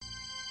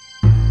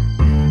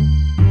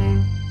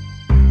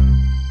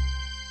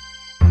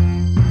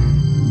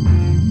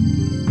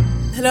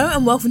Hello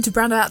and welcome to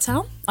Brand Out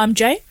Town. I'm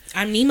Jay.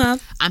 I'm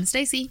Nima. I'm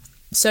Stacey.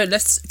 So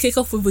let's kick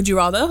off with Would You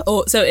Rather.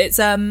 It's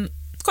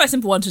quite a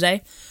simple one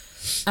today.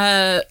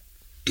 If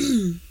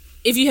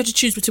you had to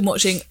choose between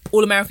watching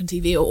all American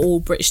TV or all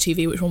British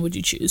TV, which one would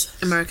you choose?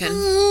 American.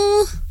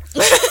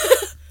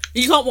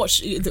 You can't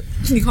watch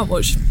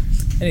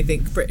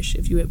anything British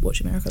if you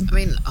watch American. I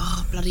mean,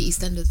 bloody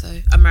EastEnders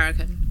though.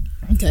 American.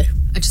 Okay.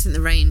 I just think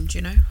the range,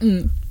 you know.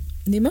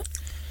 Nima?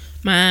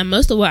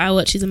 Most of what I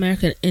watch is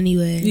American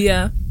anyway.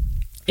 Yeah.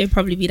 It'd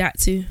probably be that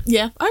too.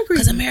 Yeah, I agree.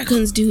 Because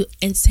Americans do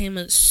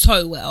entertainment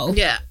so well.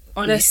 Yeah.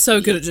 They're so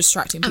good at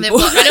distracting And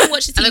people. I don't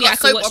watch the And they've TV. got I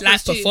can soap watch operas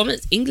live too.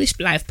 performance, English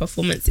live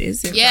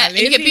performances. Yeah, and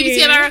you get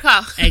BBC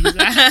America.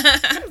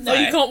 Exactly. No,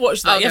 you can't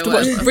watch that. Okay, You have to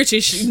watch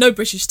British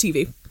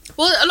TV.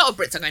 Well, a lot of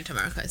Brits are going to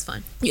America. It's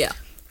fine. Yeah.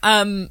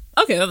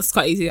 Okay, that's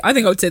quite easy. I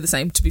think I would say the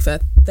same. To be fair,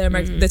 their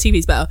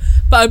TV's better,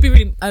 but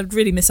I'd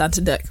really miss Ant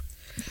and Dec.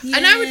 Yeah.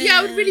 And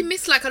I would really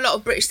miss like a lot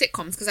of British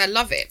sitcoms because I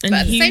love it. And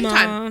but at the same humour.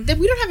 time,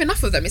 we don't have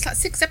enough of them. It's like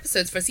 6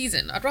 episodes for a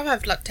season. I'd rather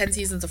have like 10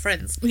 seasons of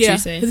Friends. Yeah,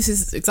 say? this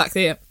is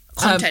exactly it.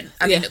 Content.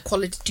 I mean,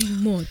 quality. Do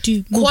more.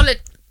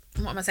 Quality.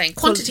 What am I saying?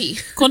 Quantity.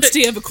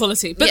 Quantity over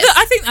quality. But Yes.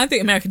 I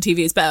think American TV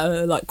is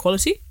better, like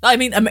quality. I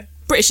mean,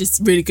 British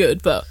is really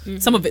good, but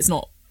some of it's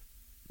not,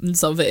 and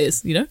some of it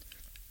is. You know,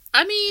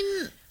 I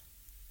mean,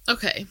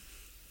 okay.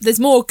 there's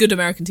more good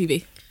American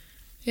TV.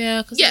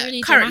 Yeah, because Yeah,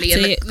 really currently,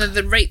 and dramatic.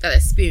 the rate that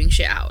they're spewing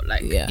shit out,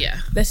 like,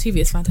 yeah. Their TV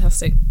is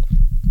fantastic.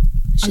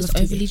 It's I just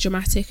love TV. overly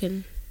dramatic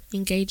and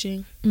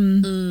engaging.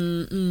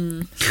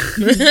 Okay,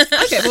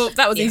 well,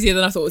 that was easier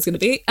than I thought it was going to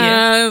be.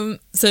 Yeah.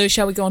 So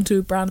shall we go on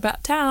to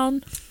Roundabout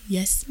Town?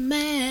 Yes,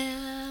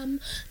 ma'am.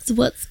 So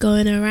what's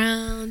going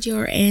around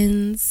your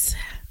ends?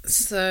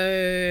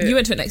 So You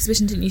went to an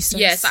exhibition, didn't you? Stace?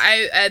 yes,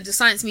 the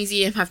Science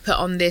Museum have put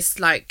on this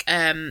like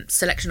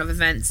selection of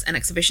events and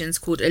exhibitions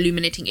called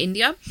Illuminating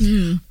India,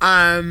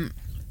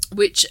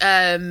 which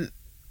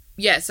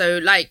so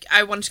like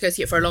I wanted to go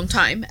see it for a long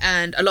time,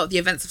 and a lot of the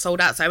events have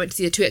sold out. So I went to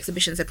see the 2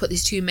 exhibitions. They put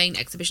these 2 main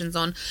exhibitions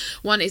on.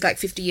 One is like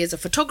 50 years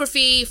of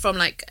photography from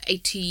like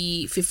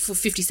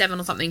 57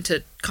 or something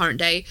to current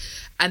day,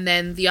 and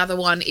then the other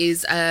one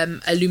is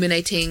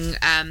Illuminating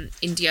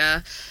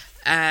India.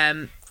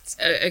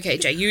 Okay,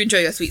 Jay, you enjoy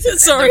your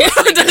sweets. Sorry,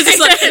 it's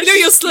like, you know,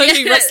 you're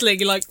slowly Yeah. wrestling.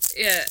 You're like,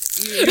 Yeah,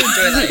 you enjoy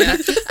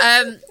that,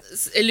 yeah.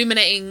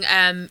 Illuminating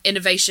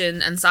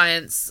innovation and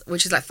science,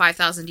 which is like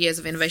 5,000 years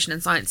of innovation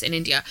and science in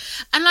India.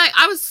 And like,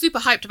 I was super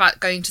hyped about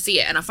going to see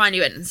it, and I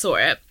finally went and saw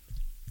it.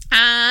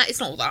 It's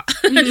not all that.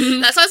 So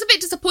I was a bit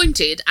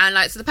disappointed, and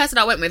like, so the person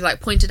I went with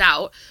like pointed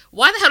out,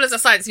 why the hell is a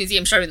science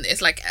museum showing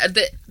this? Like,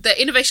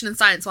 the innovation and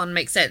science one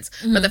makes sense,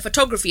 but the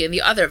photography and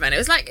the other event, it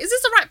was like, is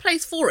this the right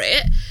place for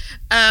it?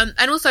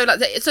 And also like,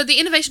 the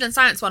innovation and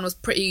science one was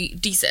pretty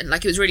decent.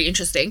 Like, it was really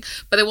interesting,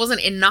 but there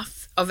wasn't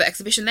enough of the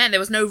exhibition there, and there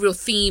was no real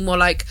theme or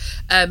like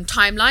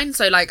timeline.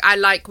 So like, I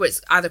like where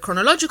it's either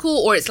chronological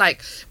or it's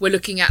like we're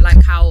looking at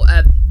like how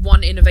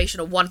one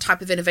innovation or one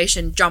type of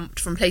innovation jumped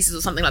from places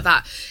or something like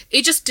that.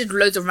 It just did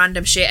loads of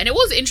random shit, and it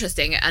was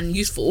interesting and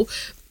useful,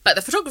 but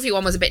the photography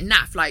one was a bit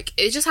naff. Like,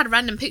 it just had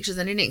random pictures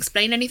and didn't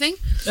explain anything.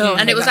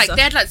 And it was like,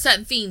 they had like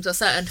certain themes or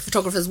certain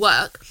photographers'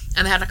 work,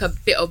 and they had like a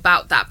bit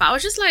about that, but I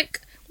was just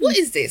like, what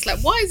is this? Like,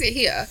 why is it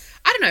here?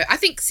 I don't know. I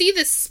think, see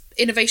this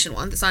innovation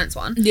one, the science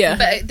one, Yeah.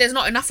 but there's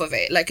not enough of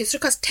it. Like, it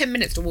took us 10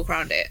 minutes to walk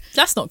around it.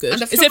 that's not good.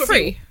 And the Is it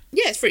photography- free?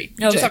 Yeah, it's free.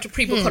 You Okay. just have to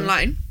pre-book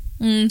online.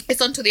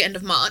 It's on till the end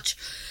of March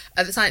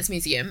at the Science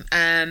Museum,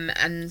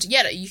 and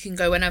yeah, you can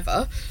go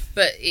whenever,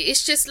 but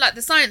it's just like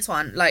the science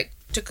one, like,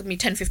 took me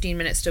 10-15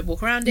 minutes to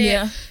walk around it.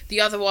 Yeah.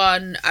 The other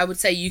one, I would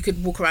say you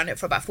could walk around it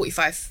for about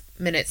 45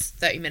 minutes,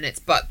 30 minutes,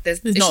 but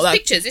it's not just that-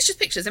 pictures. It's just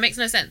pictures. It makes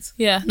no sense.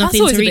 Yeah, that's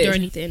Nothing always to a read bit- or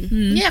anything.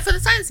 Yeah, for the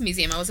Science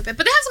Museum, I was a bit,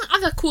 but they have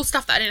some other cool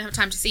stuff that I didn't have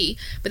time to see.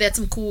 But they had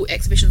some cool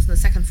exhibitions on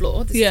the 2nd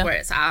floor. This Yeah. is where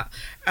it's at.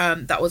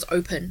 That was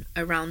open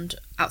around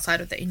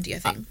outside of the India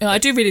thing. I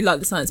do really like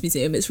the Science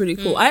Museum. It's really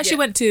cool. I actually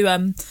went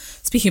to,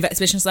 speaking of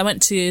exhibitions, I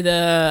went to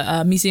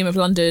the Museum of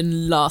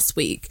London last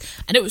week,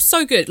 and it was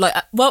so good. Like,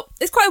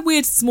 it's quite a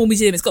weird small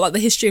museum. It's got like the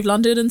history of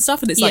London and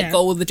stuff, and it's like Yeah. got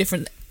all the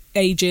different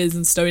ages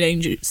and Stone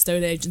Age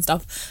and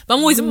stuff. But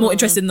I'm always more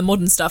interested in the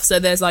modern stuff. So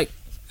there's like,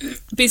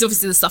 because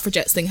obviously the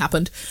suffragettes thing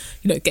happened,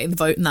 you know, getting the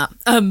vote and that.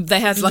 They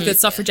had like a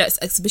suffragettes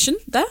exhibition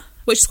there,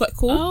 which is quite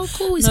cool. Oh,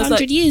 cool. It's And I was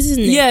 100 years,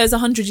 isn't it? Yeah, it was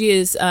 100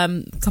 years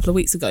a couple of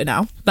weeks ago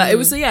now. But it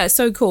was, it's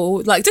so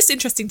cool. Like, just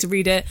interesting to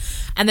read it.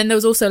 And then there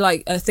was also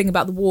like a thing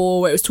about the war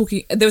where it was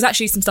talking, there was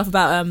actually some stuff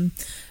about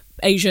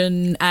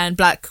Asian and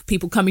black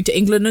people coming to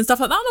England and stuff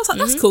like that. And I was like,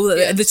 that's cool that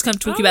they're just kind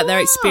of talking about their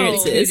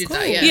experiences.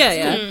 Included that,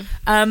 Yeah.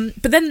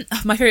 But then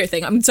my favorite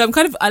thing,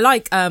 I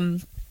like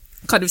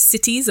kind of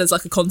cities as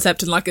like a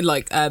concept and like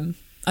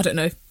I don't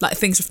know, like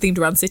things themed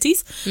around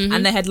cities,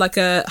 and they had like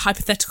a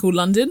hypothetical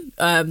London,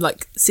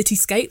 like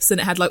cityscapes, and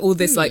it had like all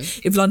this like,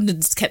 if London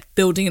just kept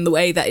building in the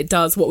way that it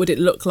does, what would it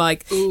look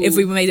like? If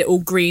we made it all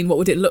green, what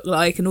would it look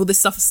like? And all this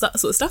sort of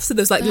stuff. So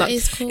there's like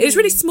is cool. it was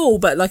really small,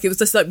 but like it was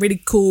just like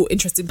really cool,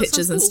 interesting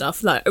pictures and cool.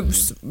 stuff. Like it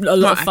was a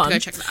lot of have to fun. go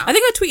check that out. I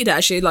think I tweeted it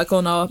actually like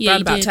on our Yeah, you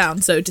Roundabout did.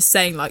 Town. So just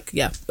saying like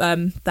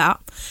that.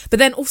 But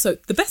then also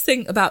the best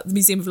thing about the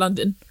Museum of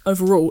London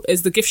overall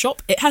is the gift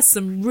shop. It has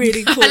some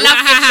really cool.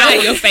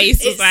 Your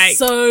face was like,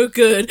 So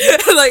good.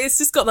 Like it's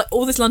just got like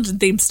all this London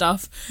themed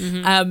stuff.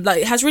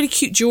 Like it has really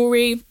cute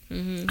jewelry.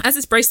 It has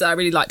this bracelet I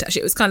really liked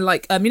actually. It was kind of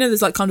like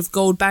there's like kind of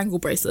gold bangle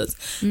bracelets,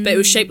 but it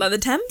was shaped like the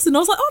Thames, and I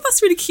was like, oh,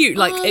 that's really cute.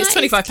 Like Oh, it's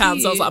that is £25. I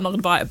was cute. like, I'm not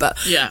gonna buy it, but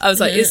Yeah. I was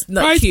like, it's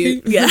not Right.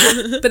 cute. Yeah.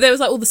 But there was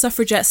like all the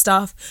suffragette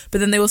stuff, but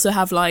then they also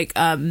have like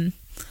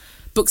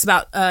books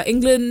about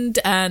England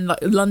and like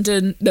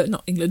London, no,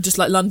 not England, just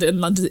like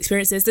London's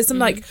experiences. There's some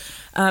like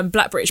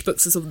Black British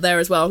books there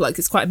as well. Like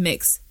it's quite a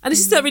mix, and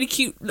it's just a really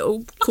cute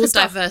little cool Like a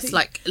stuff. diverse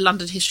like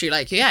London history.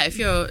 Like if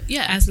you're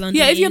as London.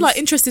 Yeah, if you're like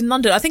interested in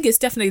London, I think it's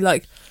definitely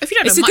like if you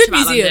don't know it's a much good about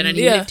museum, London and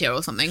you yeah. lived here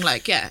or something,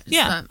 like Yeah.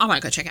 I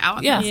might go check it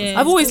out. yeah. Yeah,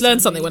 I've always it's learned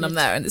awesome, something when I'm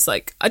there, and it's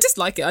like I just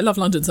like it. I love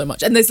London so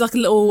much, and there's like a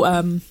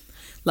little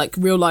like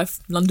real life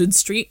London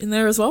street in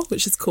there as well,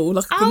 which is cool,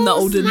 like from the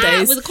olden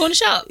days. with a corner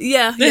shop.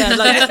 Yeah, like no,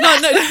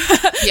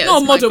 Yeah, not a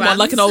it's modern my one,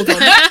 like an grand's. old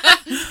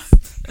one.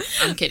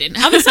 I'm kidding.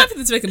 I'm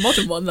excited to make a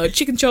modern one though.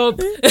 Chicken chop,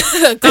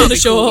 corner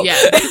shop,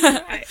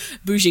 Yeah,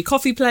 bougie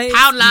coffee place,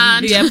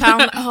 Poundland. Yeah,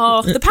 Pound.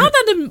 Oh, the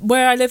Poundland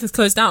where I live has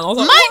closed down. I was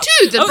like, Mine what?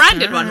 too, the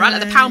branded one, right?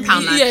 Like the pound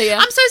land. Yeah.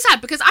 I'm so sad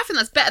because I think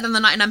that's better than the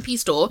 99p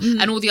store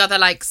and all the other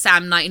like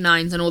Sam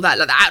 99s and all that.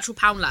 Like the actual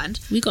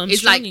Poundland We got 'em is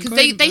strong like in because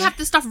Croydon, they bro. have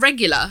the stuff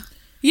regular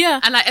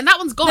Yeah, and that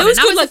one's gone. There was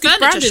and now good, like, it's a good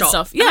furniture branded shop.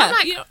 stuff. And Yeah, I'm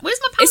like, yeah. where's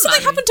my Is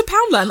something Poundland? happened to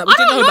Poundland that we I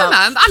didn't don't know know, about?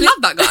 man. I love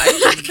that guy.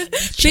 Like,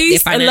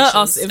 Please their alert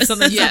financials. us if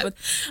something's Yeah.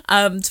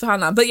 happened to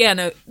Poundland. But yeah,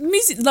 no,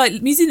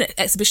 museum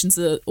exhibitions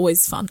are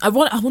always fun. I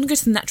want to go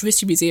to the Natural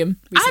History Museum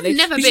recently. I've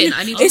never You should- been.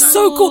 I need to It's go.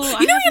 so cool. Oh,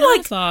 You know, I you're have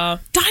like never.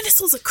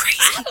 dinosaurs are crazy.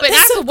 but They're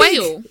that's so a big.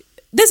 whale.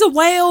 There's a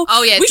whale.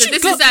 Oh yeah, We so should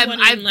this go- is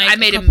one I in, like,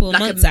 made a him couple like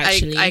months, a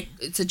actually.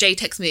 so Jay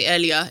texted me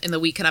earlier in the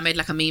week and I made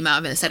like a meme out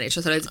of it and sent it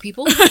to loads of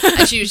people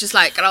and she was just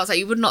like, and I was like,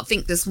 you would not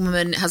think this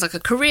woman has like a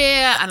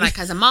career and like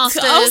has a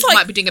master's, I was like-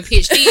 might be doing a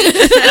PhD,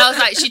 and I was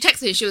like, she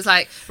texted me, she was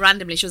like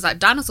randomly, she was like,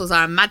 dinosaurs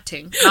are a mad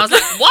thing, and I was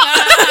like,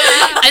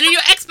 what? And then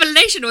your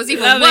explanation was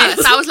even Love worse.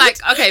 it. I was like,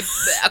 okay,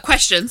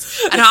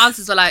 questions, and her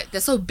answers were like, they're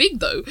so big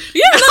though.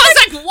 Yeah, And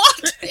I was like,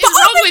 what is But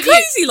wrong aren't they with you?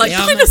 crazy? Like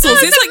Yeah, dinosaurs.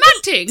 It's It's a like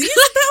mad thing. they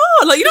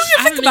are. Like you don't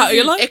even think about it.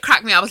 You're like, It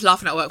cracked me. I was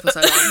laughing at work for so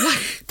long.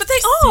 but they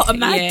are a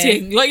mad Yeah.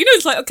 thing. Like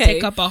it's like okay,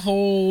 Take up a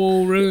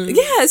whole room. yeah,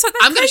 it's like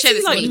they're I'm going to share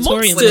crazy, this like on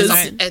Victorian when this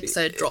monsters.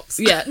 episode drops.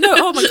 Yeah, no,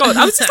 oh my god,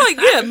 I was just like,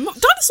 yeah,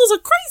 dinosaurs are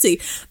crazy.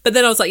 But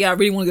then I was like, yeah, I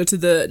really want to go to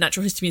the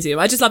Natural History Museum.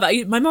 I just love that.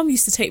 My mum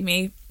used to take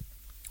me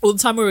all the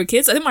time when we were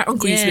kids. I think my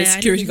uncle used to be a Yeah, I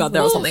security didn't guard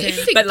there or know. something. If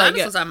you think But like,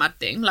 dinosaurs are a mad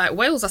thing, like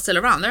whales are still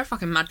around. They're a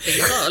fucking mad thing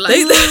as well. Like,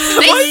 they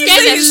why are you scare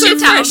saying the so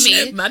shit out of fresh?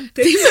 me. Mad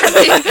thing.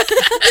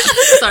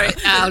 Sorry,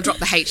 I'll drop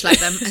the H like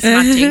them. It's a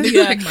mad thing.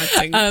 Yeah. Mad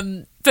thing.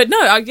 But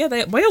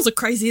no, whales are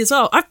crazy as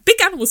well. Big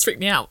animals freak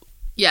me out.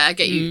 Yeah, I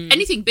get you.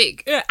 Anything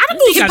big. Yeah, I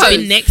animals. think are I've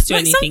been next to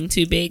Like, some- anything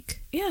too big.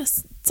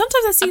 Yes,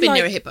 sometimes I see I've been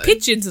near a like hippo.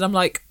 pigeons, and I'm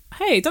like,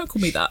 hey, don't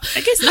call me that.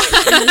 I guess not.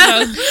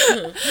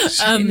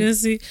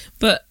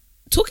 But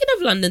talking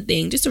of London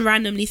thing, just to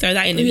randomly throw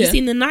that in, have you Yeah.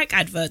 seen the Nike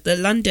advert, the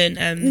London?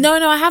 No,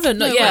 I haven't.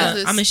 Not No, yet. what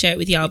is I'm gonna share it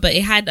with y'all. But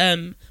it had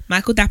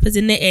Michael Dapper's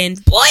in the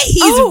end. Boy,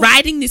 he's Oh.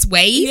 riding this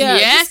wave. Yeah,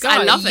 Yes, this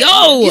guy. I love it.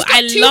 Yo, He's got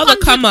I love a 200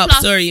 come up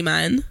plus- story,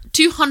 man.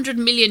 200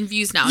 million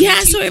views now on Yeah,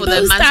 I YouTube saw it for the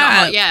post Man's that. Not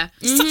Hot. Yeah.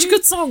 It's such a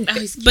good song. Oh,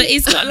 he's But cute.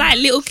 it's got like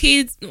little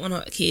kids, well,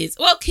 not kids,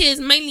 well,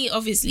 kids, mainly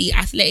obviously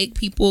athletic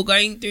people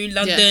going through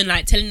London,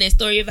 like telling their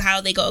story of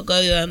how they gotta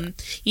go,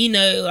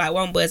 like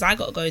one boy's, I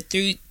gotta go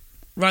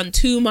run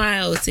 2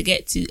 miles to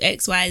get to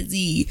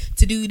XYZ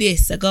to do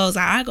this. A girl's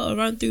like, I gotta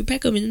run through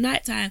Peckham in the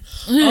nighttime.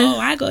 Oh,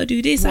 I gotta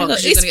do this. Well, 'cause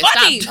she's It's gonna get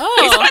funny. stabbed.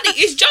 It's funny.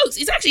 It's jokes.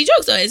 It's actually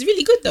jokes though. It's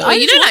really good though. Oh, you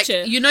need know, to like watch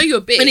it. you know,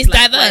 you're big, And it's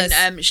like, diverse.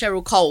 When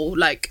Cheryl Cole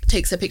like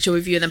takes a picture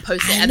with you and then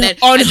posts it, I and know. then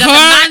On and does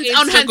her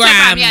on her Instagram.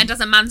 Instagram, yeah, and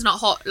does a Man's Not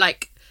Hot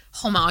like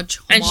homage.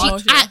 And she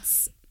Homage, yeah. acts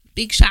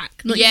Big Shaq,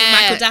 not even Yeah.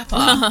 Michael Dapper.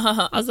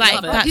 I was like,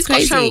 Love it. that's He's got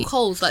crazy. Cheryl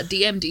Cole's like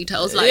DM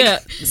details, like Yeah.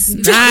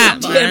 Snap,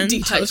 DM man.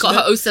 details. he's got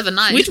her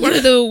 079. Which one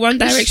of the One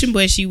Direction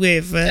boys she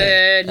with?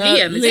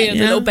 Liam, is Liam, it? the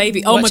little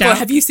baby. Oh Watch my god, out.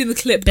 have you seen the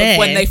clip Bear. of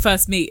when they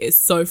first meet? It's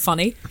so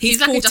funny. He's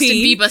like a 14. Justin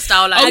Bieber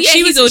style, like Oh, And yeah,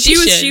 she his was, she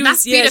was, audition. she that's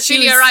was, yeah, she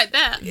pedophilia was, right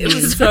there. It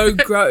was so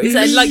gross.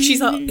 And like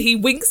she's like, he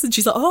winks and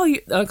she's like, oh,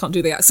 I can't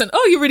do the accent.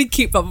 Oh, you're really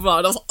cute, blah blah blah.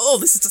 And I was like, oh,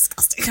 this is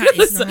disgusting. That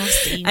is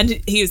nasty. And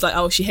he was like,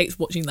 oh, she hates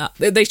watching that.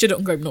 They should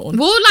on Graham Norton.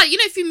 Well, like, you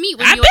know, if you meet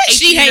when I you're bet 18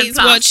 she and hates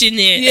plus, watching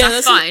it. Yeah,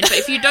 that's fine. But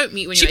if you don't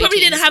meet when She you're probably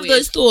 18, didn't it's have weird.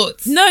 those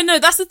thoughts. No,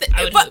 that's the thing.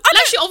 I would But hope. I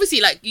Unless you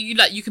obviously like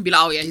you can be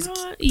like, oh yeah, he's a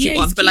yeah, cute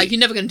one, he's but like cute. you're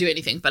never gonna do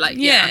anything. But like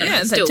Yeah, I don't know,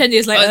 yeah, it's like still. 10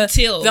 years later,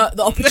 Until-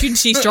 the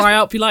opportunities dry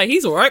up. You're like,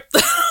 he's all right.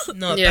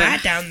 Not Yeah.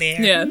 bad down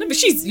there. Yeah, no, but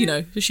she's,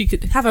 she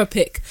could have her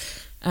pick,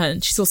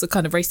 and she's also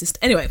kind of racist.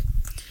 Anyway,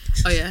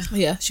 Oh yeah.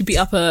 Yeah, she beat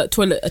up a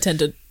toilet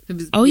attendant. It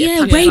was- Oh yeah,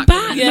 punching way black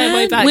back, women. Yeah, man.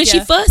 way back, when she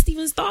yeah. first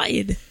even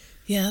started.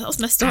 Yeah, that was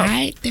messed up.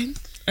 Right then.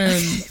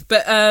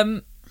 But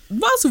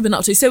what else have we been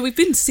up to? So we've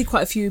been to see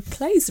quite a few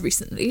plays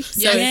recently.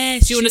 So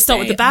Yes, do you want to start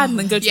with the bad and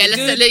then go to Yeah, the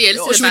let's good?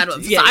 do Or the should bad we-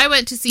 ones. yeah. So I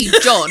went to see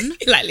John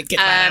Like, get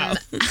that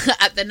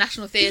out. at the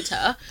National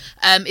Theatre.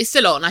 It's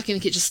still on. I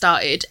think it just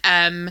started.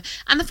 And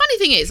the funny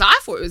thing is, I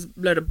thought it was a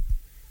load of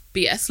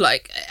BS.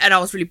 Like, and I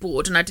was really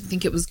bored, and I didn't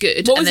think it was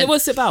good. What And was then- it?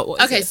 What's it about?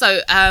 What is Okay, it?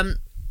 so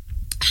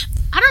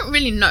I don't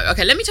really know.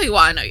 Okay, let me tell you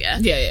what I know. Yeah,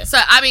 Yeah. So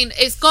I mean,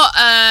 it's got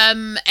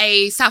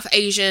a South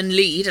Asian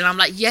lead, and I'm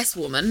like, yes,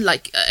 woman.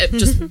 Like,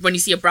 just when you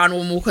see a brown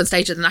woman walk on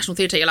stage at the National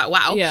Theatre, you're like,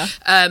 wow. Yeah.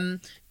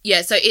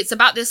 Yeah, so it's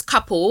about this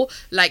couple,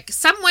 like,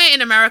 somewhere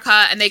in America,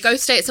 and they go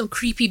stay at some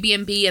creepy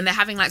B&B, and they're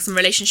having, like, some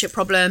relationship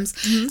problems,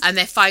 and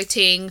they're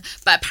fighting,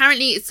 but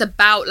apparently it's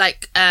about,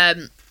 like,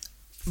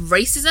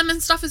 racism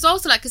and stuff as well.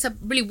 So, like, it's a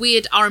really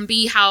weird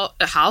R&B house.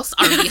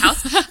 R&B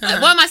house.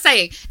 What am I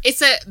saying?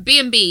 It's a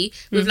B&B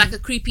with, like, a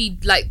creepy,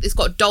 like, it's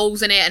got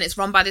dolls in it, and it's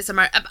run by this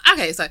American...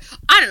 Okay, so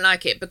I don't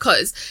like it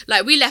because,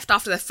 like, we left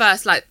after the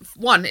first, like,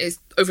 one is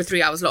over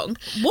 3 hours long.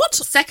 What?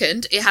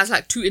 Second, it has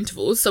like 2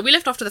 intervals. So we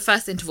left after the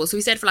first interval. So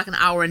we stayed for like an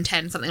hour and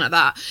 10, something like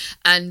that.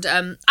 And I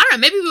don't know,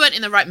 maybe we weren't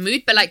in the right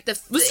mood, but like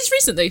Was this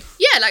recently?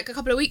 yeah, like a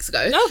couple of weeks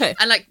ago. Okay.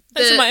 And like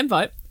Thanks for my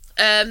invite.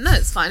 no,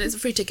 it's fine. It's a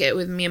free ticket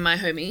with me and my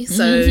homie.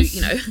 So,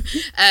 you know,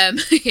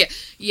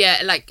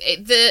 yeah, like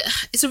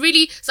it's a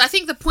really, so I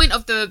think the point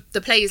of the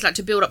play is like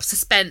to build up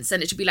suspense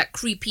and it should be like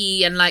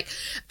creepy and like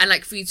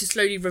for you to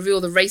slowly reveal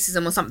the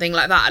racism or something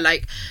like that.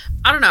 Like,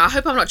 I don't know. I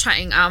hope I'm not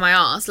chatting out of my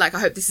ass. Like, I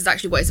hope this is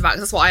actually what it's about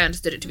because that's what I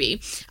understood it to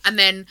be. And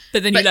then,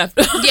 But then you left.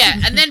 yeah.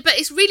 And then, but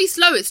it's really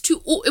slow.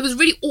 It was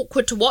really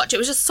awkward to watch. It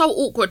was just so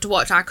awkward to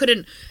watch.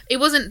 There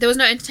was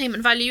no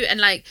entertainment value. And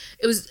like,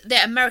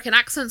 their American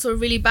accents were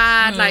really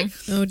bad. Like,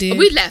 Oh dear.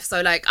 we left,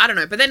 so like I don't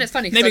know, but then it's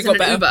funny because I Maybe was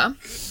it in got an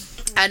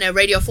Uber and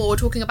Radio 4 were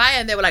talking about it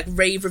and they were like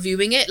rave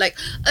reviewing it, like,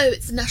 oh,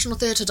 it's the National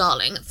Theatre,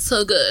 darling, it's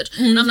so good.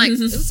 And I'm like, it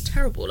was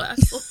terrible. Like,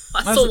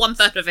 I saw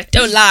 1/3 of it.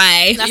 Don't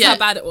lie. That's Yeah. how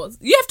bad it was.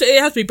 It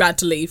has to be bad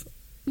to leave.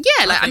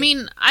 Yeah, like I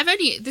mean,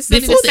 this is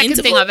only Before the the second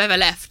thing interval? I've ever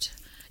left.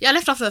 Yeah, I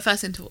left after the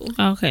first interval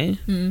Okay.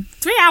 3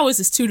 hours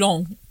is too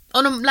long.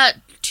 on a like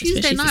Tuesday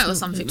Especially if night it's or not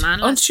something, good. man.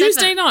 On Like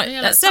Tuesday 7. night? Yeah,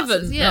 At like starts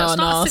 7? Yeah, Oh, it starts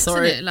no, at 6,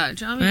 sorry. innit? Like,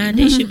 do you know what I mean? Man,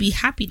 they should be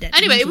happy that.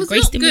 Anyway, you've it was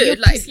graced not them with your good.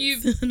 Like, if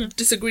presence. you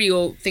disagree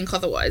or think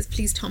otherwise,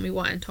 please tell me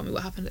why and tell me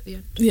what happened at the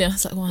end. Yeah,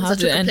 it's like, well, how I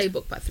did took it a end?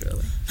 playbook but I threw it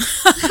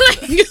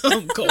away.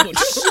 Oh, God.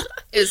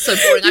 It was so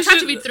boring. I tried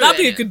to read through That'd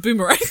it. be a innit? good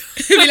boomerang.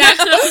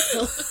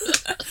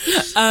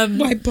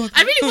 My bug.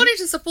 I really wanted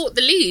to support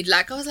the lead.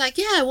 Like, I was like,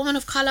 yeah, woman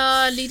of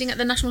colour leading at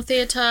the National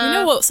Theatre. You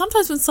know what?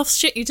 Sometimes when stuff's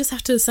shit, you just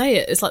have to say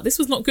it. It's like, this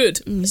was not good.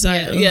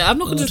 Yeah, I'm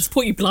not going to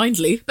support you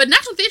blindly. But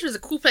National Theatre is a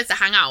cool place to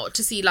hang out,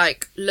 to see,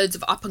 like, loads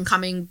of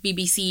up-and-coming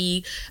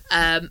BBC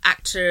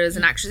actors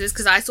and actresses.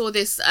 Because I saw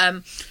this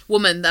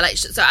woman that, like...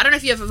 So, I don't know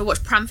if you've ever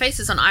watched Pram Face.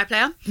 It's on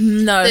iPlayer.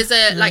 No. There's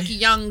a, like,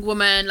 young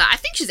woman... Like, I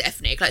think she's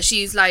ethnic. Like,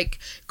 she's, like,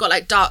 got,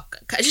 like, dark...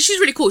 She's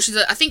really cool.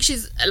 I think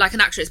she's, like,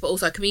 an actress, but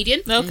also a comedian.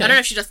 Okay. I don't know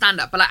if she does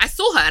stand-up. But, like, I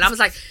saw her and I was,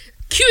 like,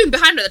 queuing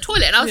behind her at the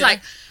toilet. And I was Yeah.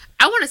 like...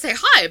 I want to say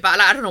hi, but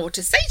like, I don't know what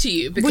to say to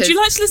you. Because Would you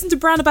like to listen to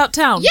Brown About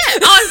Town? Yeah,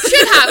 I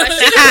should have. I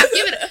should have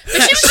given it. But she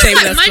was just like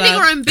Shameless minding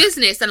plug. her own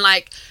business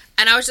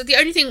and I was just, the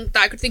only thing that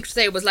I could think to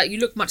say was like, you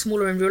look much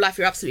smaller in real life.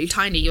 You're absolutely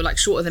tiny. You're like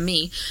shorter than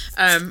me.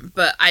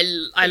 But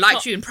I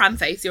liked you in Pram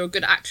Face. You're a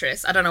good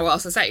actress. I don't know what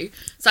else to say.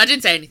 So I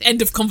didn't say anything.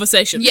 End of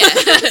conversation. Yeah,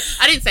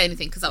 I didn't say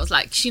anything because I was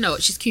like, you know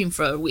what? She's queuing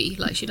for a wee.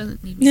 Like, she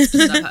doesn't need me to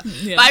love her.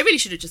 Yeah. But I really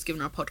should have just given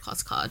her a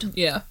podcast card.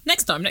 Yeah.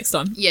 Next time.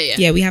 Yeah.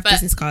 Yeah, we have But-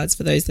 business cards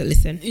for those that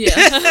listen.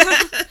 Yeah.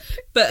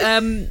 But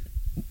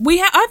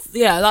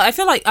I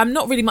feel like I'm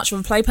not really much of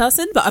a play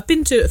person, but I've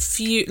been to a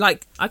few,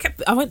 like,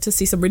 I went to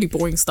see some really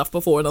boring stuff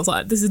before and I was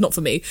like, this is not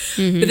for me.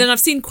 But then I've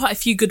seen quite a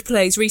few good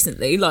plays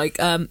recently, like,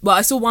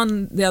 I saw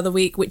one the other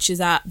week, which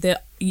is at the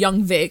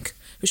Young Vic,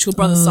 which is called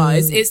Brother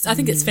Size. I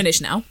think it's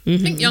finished now. I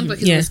think Young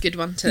Book is Yeah. always a good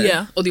one to,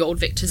 Yeah. or the Old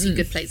Vic to see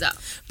good plays at.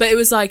 But it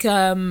was like,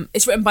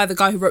 it's written by the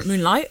guy who wrote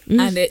Moonlight,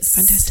 and it's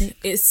fantastic.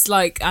 It's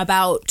like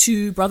about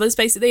two brothers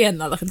basically, and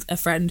like a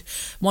friend.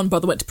 One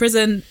brother went to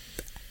prison,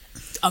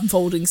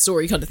 unfolding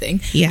story kind of thing.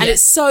 Yeah. And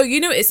it's so,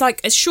 it's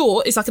like it's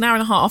short. It's like an hour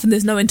and a half, and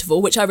there's no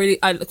interval, which I quite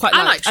I like. like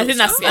I short think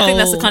that's stuff. I think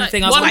that's the kind of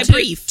thing I was One watching. to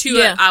brief. 2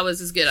 Yeah.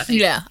 hours is good, I think.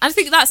 Yeah, I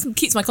think that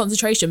keeps my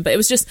concentration. But it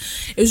was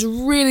a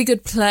really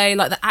good play.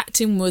 Like the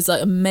acting was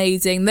like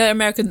amazing. They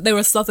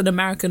were Southern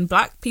American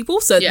black people,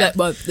 so Yeah.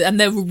 and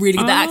they were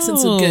really the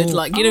accents were good.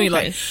 Like okay.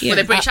 like Yeah. Were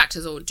they British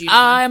actors or do you know?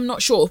 I'm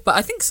not sure, but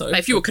I think so. Like,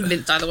 if you were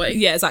convinced either way.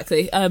 Yeah,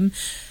 exactly.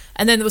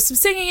 And then there was some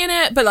singing in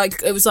it, but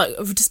like it was like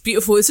just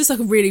beautiful. It's just like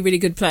a really, really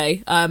good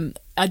play.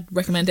 I'd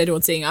recommend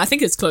anyone seeing it. I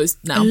think it's closed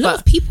now. A lot but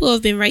of people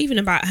have been raved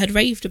about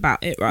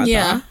it, rather.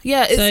 yeah.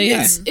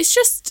 It's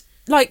just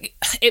like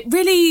it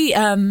really.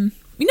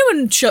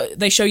 When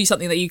they show you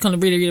something that you kind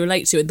of really, really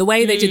relate to, and the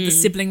way they did the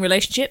sibling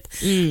relationship,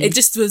 it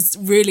just was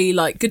really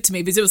like good to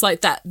me because it was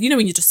like that. When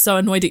you're just so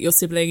annoyed at your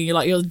sibling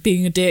and you're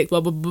being a dick,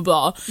 blah blah blah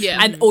blah. Yeah.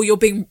 And or you're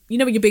being,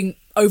 when you're being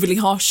overly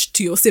harsh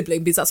to your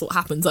sibling, because that's what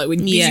happens. Like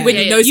when Yeah.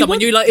 you know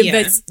someone, you like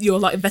yeah. you're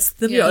like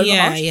invested in them. You're over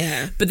Yeah, harsh.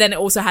 yeah. But then it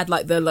also had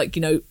like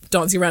the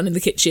dancing around in the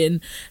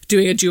kitchen,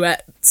 doing a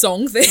duet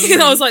song thing.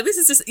 And I was like, this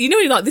is just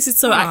you're like, this is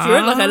so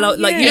accurate. Like I love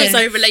like yeah.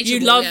 So relatable, you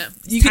love yeah.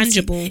 you could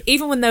Tangible. see,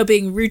 even when they were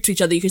being rude to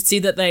each other, you could see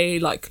that they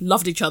like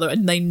loved each other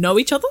and they know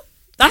each other.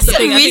 That's the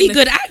Some thing. I really think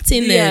good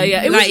acting then.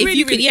 Yeah, yeah. It was like,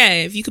 really,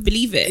 if you could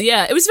believe it.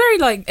 yeah, it was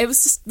very it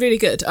was just really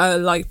good.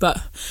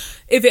 But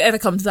if it ever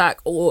comes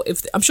back, or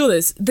if I'm sure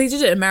they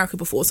did it in America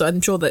before, so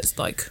I'm sure that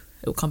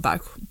it'll come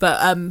back.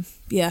 But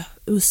yeah,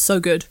 it was so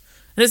good,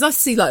 and it's nice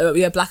to see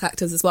black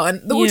actors as well.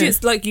 And the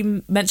audience, like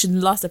you mentioned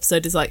in the last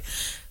episode, is like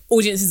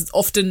audience is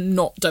often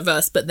not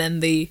diverse, but then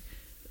the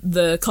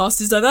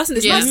cast is diverse, and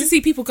it's nice to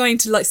see people going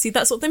to see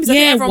that sort of thing, because I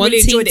think everyone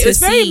really enjoyed it. It was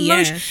very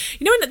emotional.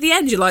 You know, and at the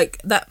end you're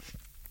like that.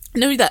 You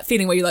know that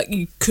feeling where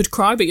you could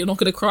cry but you're not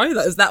going to cry.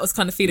 That was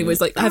kind of feeling where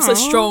it's like I have such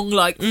strong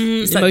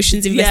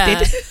emotions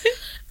invested.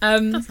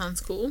 That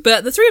sounds cool.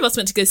 But the three of us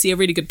went to go see a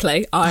really good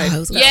play.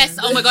 Yes.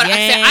 Oh my god.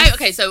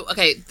 Yes.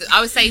 I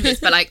was saying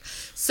this, but like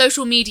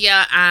social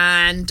media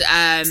and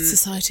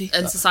Society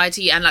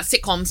and like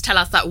sitcoms tell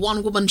us that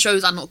one woman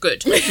shows are not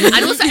good.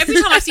 And also every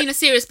time I've seen a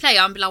serious play,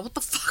 I'm like, what the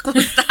fuck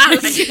was that?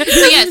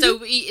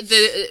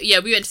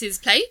 We went to see this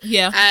play.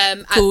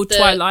 Called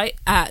Twilight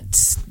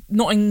at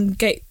Notting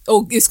Gate.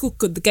 Oh, it's called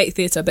the Gate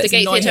Theatre, but the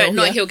Gate Theatre at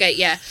Notting Hill Gate,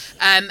 yeah.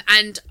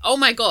 And oh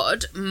my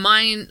god,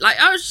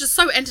 I was just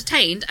so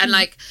entertained and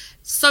like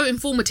so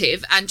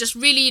informative and just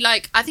really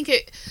I think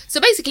it.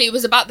 So basically, it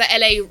was about the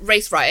LA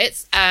race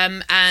riots.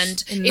 And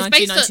in it's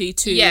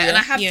 1992. based on, and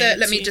I have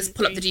let me just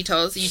pull up the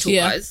details. You talk,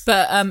 guys.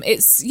 But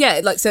it's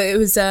so it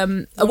was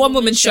a one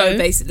woman show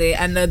basically,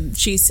 and then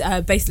she's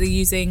basically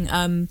using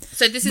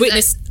So this is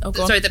witness.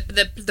 sorry,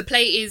 the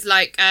play is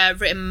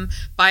written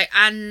by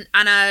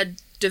Anna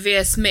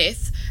Devere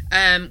Smith,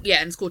 and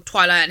it's called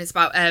Twilight, and it's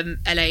about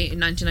LA in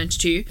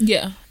 1992.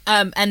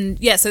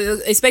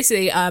 So it's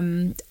basically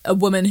a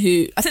woman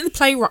who, I think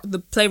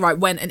the playwright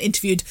went and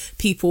interviewed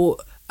people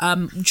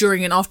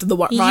during and after the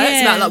riots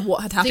about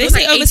what had happened. It was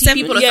like over 80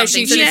 people or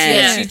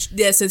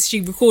something. So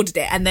she recorded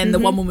it, and then the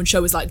one woman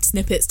show was like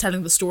snippets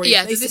telling the story.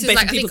 Yeah, this is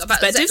I think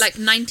about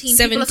 19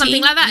 people or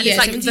something like that, and it's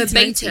like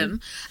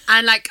verbatim.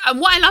 And and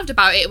what I loved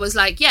about it was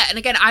and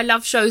again, I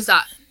love shows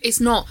that it's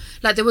not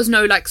there was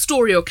no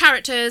story or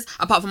characters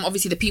apart from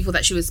obviously the people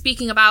that she was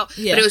speaking about, but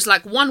it was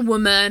one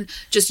woman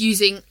just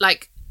using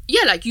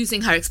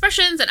using her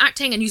expressions and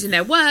acting and using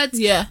their words.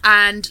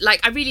 And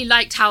I really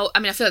liked how,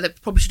 I feel like they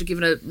probably should have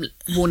given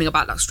a warning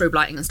about strobe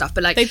lighting and stuff,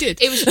 but they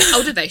did. It was,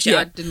 oh, did they? Shit,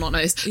 I did not know.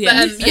 But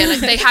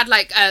they had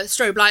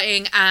strobe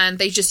lighting, and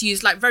they just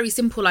used very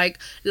simple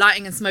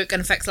lighting and smoke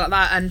and effects like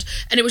that, and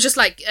it was just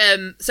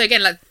so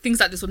again, things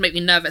like this would make me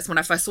nervous when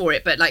I first saw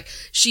it, but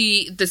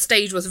the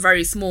stage was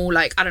very small,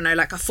 I don't know,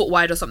 a foot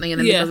wide or something in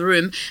the middle of the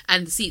room,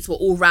 and the seats were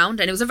all round,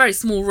 and it was a very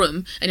small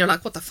room, and you're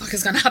like, what the fuck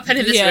is going to happen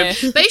in this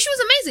room? But she was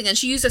amazing, and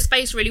she used the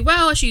space really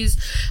well.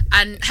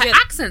 And her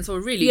accents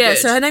were really good.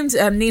 So her name's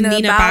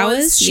Nina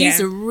Bowers. She's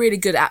a really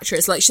good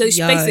actress. She's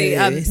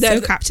basically so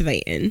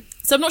captivating.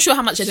 So I'm not sure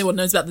how much anyone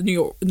knows about the New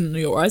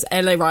York riots,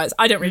 LA riots.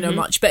 I don't really know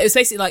much, but it was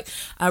basically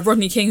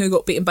Rodney King who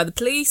got beaten by the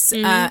police,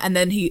 and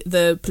then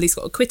the police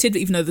got acquitted,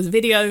 even though there's a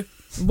video.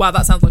 Wow,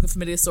 that sounds like a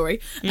familiar story.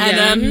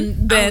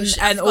 And then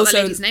and also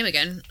the lady's name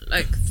again,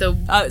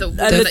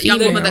 the young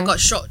woman that got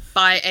shot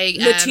by a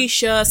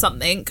Letitia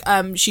something.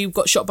 She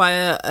got shot by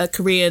a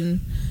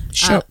Korean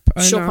shop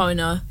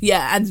owner.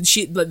 Yeah, and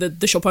she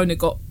the shop owner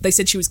they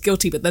said she was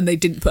guilty, but then they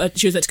didn't put her,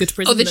 she was meant to go to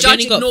prison. Oh, the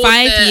judge got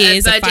 5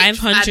 years, a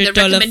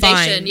 $500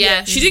 fine.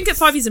 Yeah, she didn't get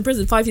 5 years in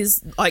prison. 5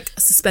 years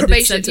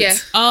suspended sentence. Yeah.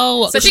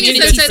 Oh, so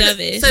community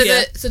service.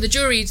 So the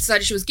jury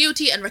decided she was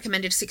guilty and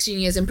recommended 16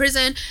 years in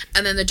prison,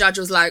 and then the judge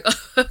was like,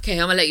 oh, okay,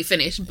 I'm gonna let you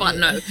finish, but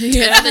no. And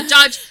then the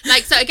judge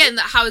so again,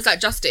 how is that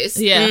justice?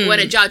 Yeah. When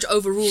a judge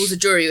overrules a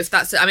jury, if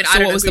that's I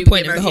don't what was agree the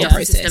point with of the whole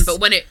justice process? system,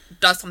 but when it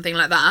does something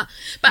like that,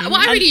 but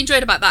what I really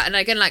enjoyed about that, and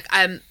again,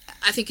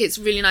 I think it's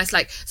really nice.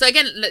 So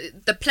again,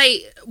 the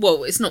play.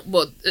 Well, it's not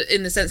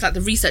in the sense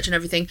the research and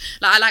everything.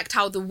 I liked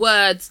how the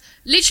words,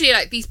 literally,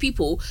 these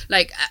people.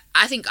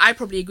 I think I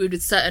probably agreed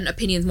with certain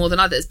opinions more than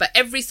others, but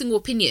every single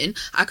opinion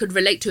I could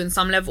relate to in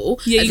some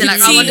level. Yeah, you I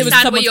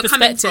understand where you're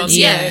coming from.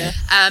 Yeah.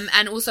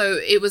 And also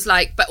it was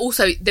but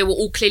also they were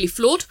all clearly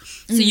flawed,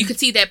 so you could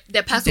see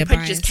their personal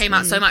prejudice came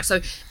out so much.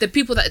 So the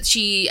people that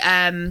she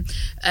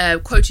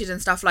quoted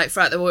and stuff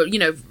throughout, they were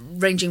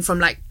ranging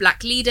from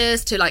black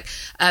leaders to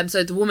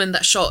so the woman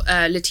that shot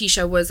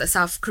Letitia was a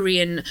South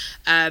Korean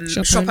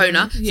shop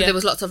owner. So there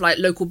was lots of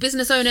local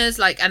business owners,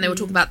 and they were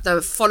talking about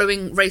the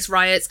following race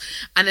riots,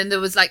 and then there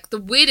was the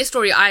weirdest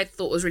story I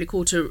thought was really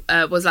cool to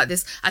was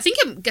this, I think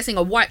I'm guessing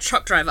a white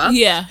truck driver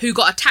who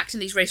got attacked in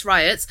these race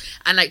riots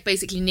and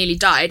basically nearly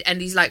died, and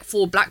these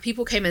 4 black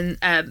people came and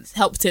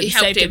helped him,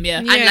 saved him,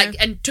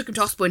 and took him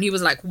to hospital, and he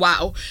was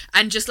wow,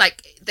 and just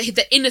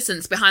the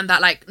innocence behind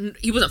that,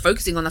 he wasn't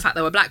focusing on the fact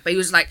they were black, but he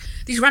was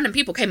these random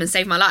people came and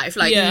saved my life,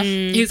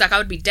 he was I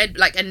would be dead dead,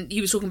 like, and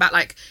he was talking about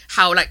like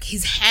how like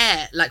his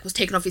hair like was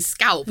taken off his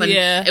scalp and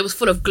Yeah. it was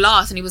full of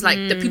glass, and he was like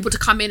the people to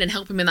come in and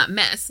help him in that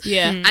mess.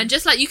 Yeah. And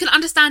just like you can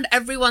understand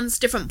everyone's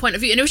different point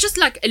of view, and it was just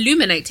like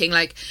illuminating,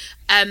 like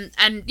and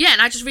yeah,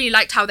 and I just really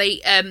liked how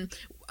they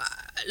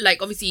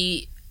like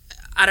obviously,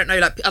 I don't know,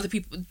 like other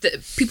people,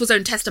 people's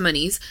own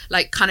testimonies,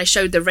 like kind of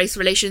showed the race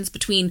relations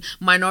between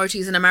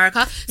minorities in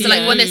America. So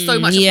like when there's so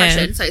much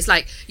oppression, so it's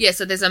like,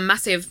 so there's a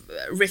massive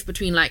rift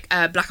between like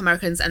Black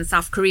Americans and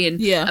South Korean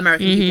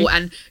American people,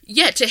 and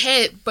to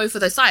hear both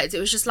of those sides, it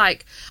was just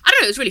like, I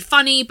don't know, it was really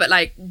funny, but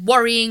like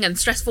worrying and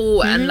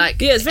stressful and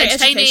like it's very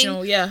entertaining.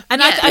 educational. Yeah,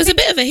 and it was a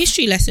bit of a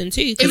history lesson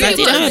too, because I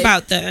didn't know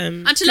about the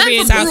and to learn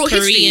from South oral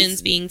Koreans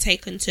histories being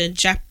taken to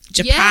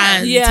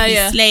Japan Yeah, to be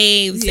yeah.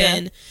 slaves, Yeah.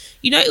 and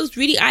you know, it was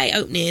really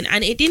eye-opening,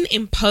 and it didn't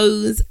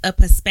impose a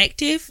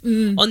perspective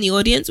on the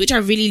audience, which I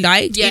really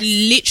liked. Yes. It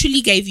literally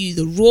gave you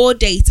the raw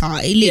data.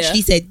 It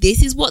literally said,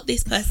 this is what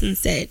this person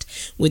said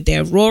with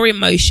their raw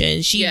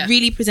emotions. She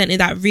really presented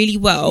that really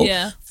well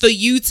for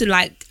you to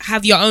like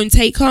have your own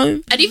take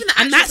home. And even the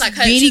actress, that's like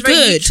her, really she's very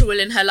good. neutral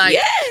in her like.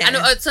 Yeah. And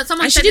so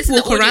someone And said she this did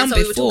in the walk around audience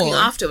when we were before. talking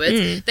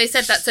afterwards. They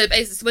said that so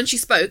basically when she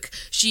spoke,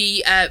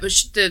 she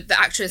the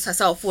actress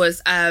herself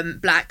was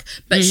black,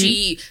 but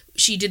she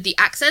did the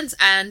accents,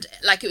 and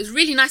like it was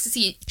really nice to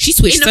see. She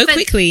switched so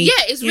quickly. Yeah,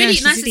 it was really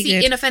she's nice really to see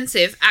good.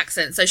 inoffensive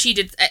accents. So she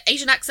did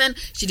Asian accent,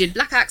 she did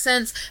black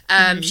accents,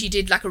 she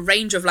did like a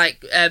range of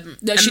like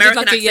No, she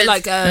American did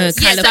like accents.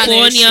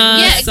 California,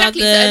 Yeah,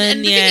 exactly.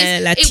 Southern, The thing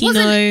is, Latino. it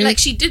wasn't like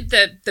she did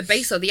the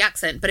base of the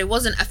accent, but it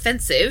wasn't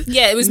offensive.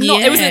 Yeah, it was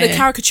not. It wasn't a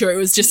caricature. It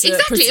was just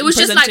Exactly. It was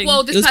just like,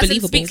 well, this was person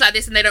believable. speaks like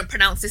this and they don't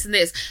pronounce this and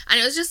this, and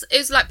it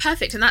was like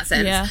perfect in that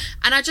sense. Yeah.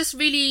 And I just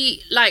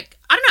really like,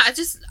 I don't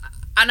know,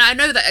 and I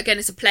know that again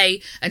it's a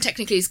play and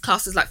technically it's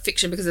classed as like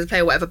fiction because it's a play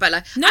or whatever, but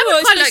like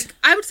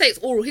I would say it's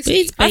oral history.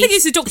 It's I think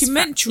it's a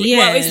documentary. Yeah.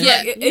 Well, it's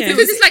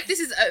Because it's like, this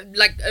is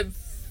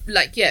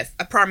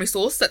a primary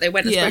source that they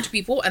went and spoke to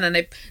people, and then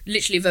they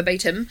literally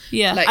verbatim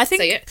like, I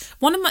think say it.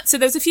 one of my, so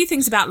there was a few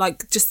things about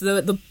like just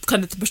the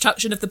kind of the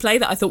production of the play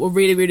that I thought were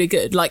really, really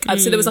good. Like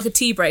so there was like a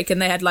tea break and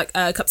they had like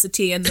cups of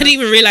tea and Couldn't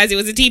even realise it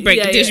was a tea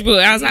break until she brought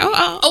it. I was like,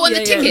 and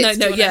the tickets.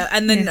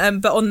 And then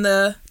but on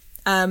the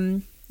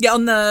on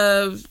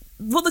the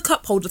what the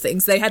cup holder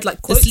things, they had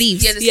like quotes. The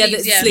sleeves. Yeah, the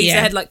sleeves, the sleeves. They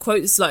had like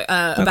quotes like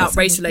about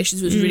race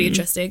relations, which was really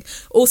interesting.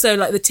 Also,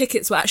 like the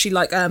tickets were actually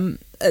like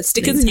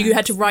stickers, and you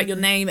had to write your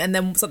name and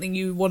then something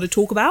you want to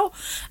talk about,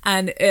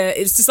 and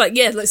it's just like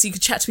so you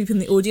could chat to people in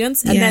the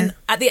audience. And then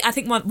at the I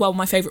think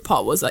my favorite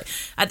part was like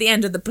at the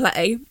end of the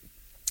play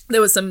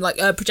there was some like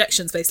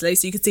projections basically,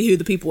 so you could see who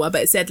the people were,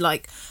 but it said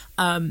like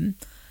in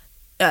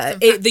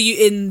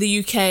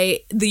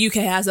the UK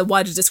has a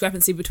wider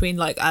discrepancy between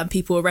like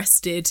people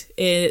arrested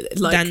in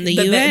like than the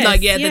US. Than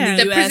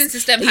the US. prison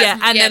system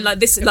has, and then like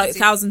this like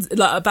thousands,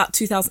 like about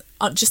 2,000,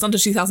 just under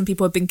 2,000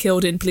 people have been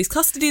killed in police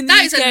custody in the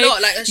That UK. is a lot,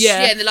 like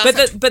in the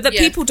last but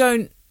people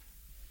don't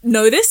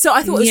know this, so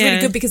I thought it was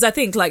really good, because I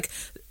think like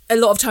a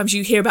lot of times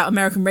you hear about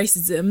American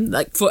racism,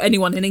 like for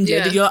anyone in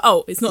England, and you're like,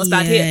 oh, it's not as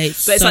bad here,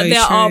 but it's like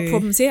there are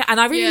problems here. And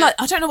I really like,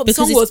 I don't know what the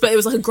song was, but it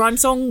was like a grime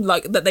song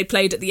like that they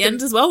played at the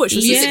end as well, which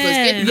was music was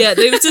good.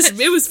 it was just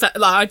like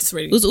I just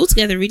really it was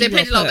altogether really They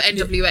played a well lot of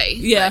put. NWA.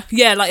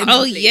 like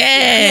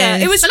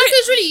it was But like,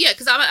 it was really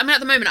because I mean at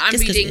the moment I'm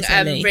Just 'cause reading it's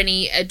LA.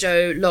 Rennie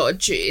Ejo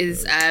Lodge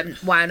is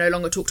Why I No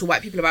Longer Talk to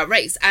White People About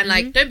Race, and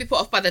like don't be put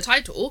off by the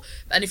title,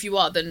 and if you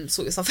are, then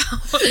sort yourself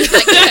out.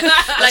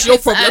 That's your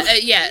problem.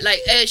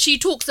 She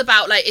talks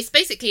about like, it's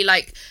basically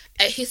like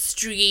a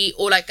history,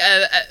 or like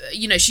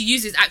she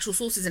uses actual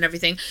sources and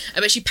everything,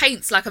 but she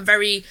paints like a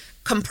very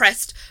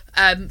compressed,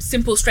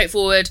 simple,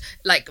 straightforward,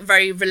 like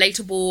very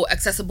relatable,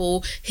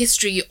 accessible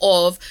history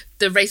of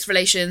the race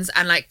relations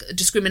and like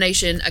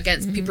discrimination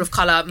against people of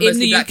colour,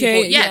 mostly the black UK,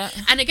 people. yeah.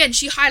 And again,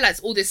 she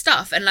highlights all this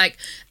stuff, and I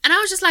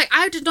was just like,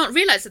 I did not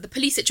realise that the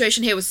police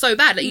situation here was so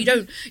bad. Like, you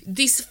don't,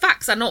 these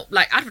facts are not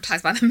like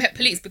advertised by the Met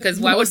Police, because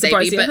why would they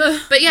be?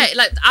 But yeah,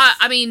 like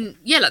I mean,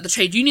 yeah, like the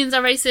trade unions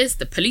are racist,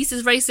 the police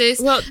is racist,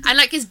 and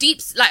like it's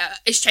deep, like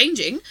it's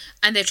changing,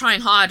 and they're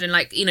trying hard, and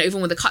like,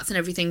 even with the cuts and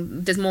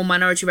everything, there's more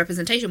minority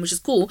representation, which is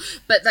cool.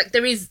 But like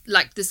there is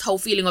like this whole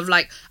feeling of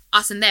like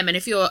us and them, and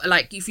if you're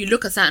like, if you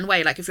look a certain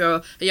way, like if you're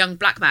a young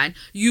black man,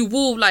 you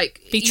will like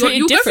be treated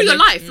you'll go through your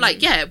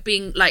differently. life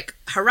being like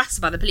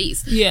harassed by the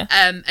police,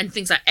 and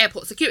things like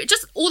airport security,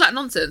 just all that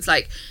nonsense.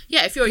 Like,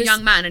 if you're a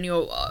young man and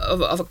you're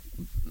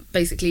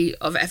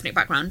of ethnic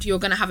background, you're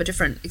going to have a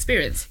different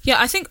experience.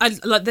 I think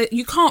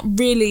you can't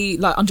really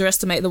like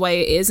underestimate the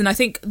way it is, and I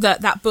think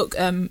that book,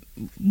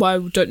 why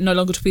I don't no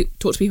longer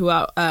talk to people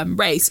about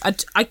race,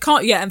 I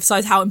can't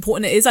emphasize how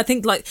important it is. I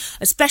think like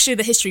especially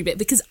the history bit,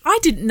 because I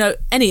didn't know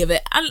any of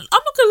it, and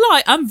I'm not gonna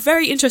lie, I'm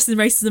very interested in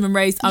racism and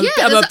race. I'm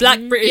a black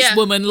British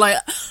woman, like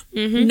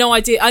no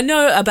idea. I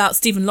know about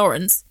Stephen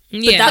Lawrence.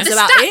 Yeah. that's the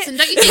about stats, it. and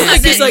don't you think like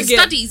It's there's like,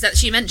 studies that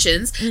she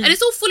mentions, and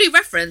it's all fully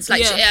referenced.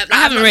 Like, Yeah. I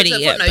haven't read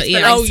it yet, but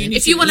yeah. Oh, you need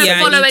if you to. want to Yeah,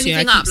 I follow need to.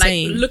 anything I up, keep like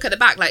saying. look at the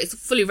back, like it's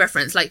fully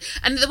referenced. Like,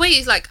 and the way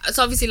it's like,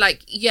 so obviously,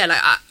 like, yeah,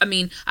 like I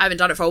mean, I haven't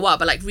done it for a while,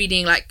 but like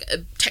reading like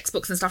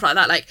textbooks and stuff like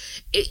that, like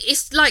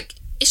it's like.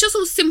 It's just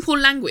all simple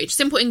language,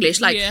 simple English.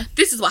 Like,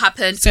 this is what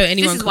happened. So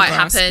anyone this is can why it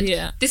grasp. happened.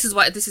 Yeah. This is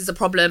why this is a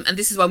problem, and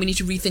this is why we need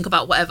to rethink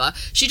about whatever.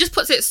 She just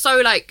puts it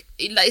so like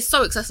it's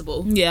so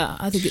accessible. Yeah,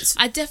 I think it's.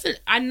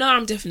 I know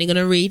I'm definitely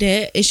gonna read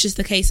it. It's just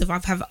a case of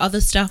I've have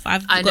other stuff.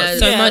 I've I got know,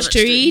 so yeah, much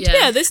to read.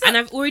 Yeah, this And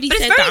I've already But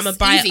it's said that very I'm gonna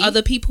buy easy.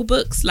 other people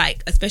books,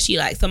 like especially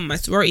like some of my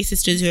sorority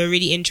sisters who are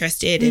really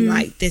interested in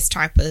like this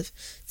type of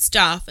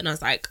stuff, and I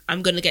was like,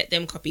 I'm gonna get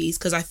them copies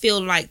because I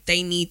feel like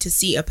they need to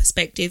see a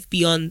perspective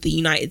beyond the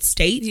United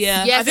States.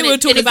 Yeah, Yes, I think and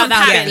we'll talk about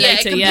that a bit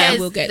later. it Yeah, compares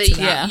we'll get the to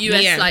that.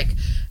 US Yeah. like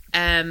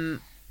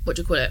what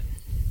do you call it?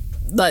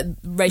 like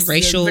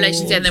racial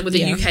Relations, and then with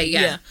the UK,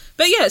 yeah.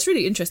 But yeah, it's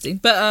really interesting.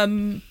 But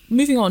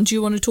moving on, do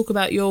you want to talk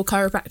about your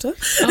chiropractor?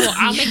 Oh,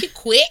 I'll make it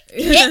quick.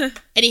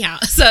 Anyhow,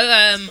 so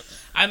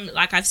I'm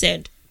like I've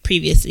said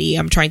previously,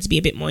 I'm trying to be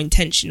a bit more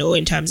intentional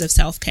in terms of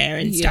self-care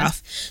and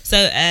stuff.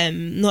 So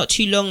not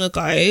too long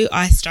ago,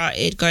 I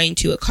started going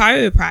to a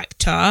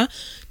chiropractor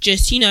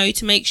just,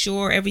 to make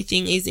sure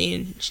everything is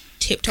in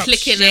tip-top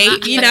Clicking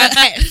and shape, that.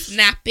 like,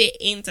 snap it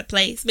into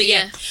place. But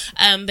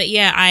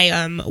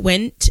I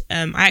went,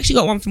 I actually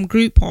got one from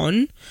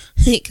Groupon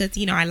because,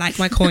 I like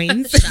my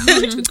coins.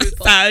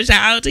 So shout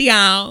out to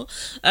y'all.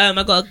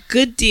 I got a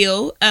good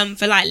deal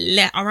for like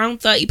around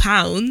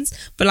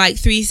 £30 for like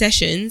 3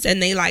 sessions, and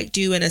they like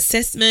do an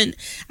assessment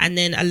and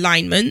then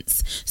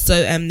alignments. So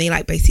they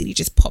like basically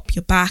just pop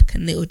your back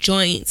and little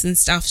joints and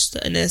stuff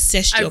and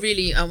assess your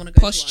I want to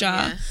go posture to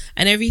one, yeah.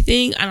 and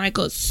everything. And I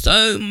got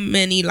so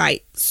many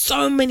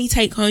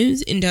take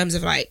homes in terms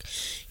of like,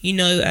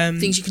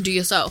 Things you can do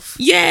yourself.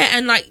 yeah,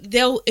 and like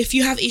if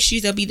you have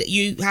issues, they'll be that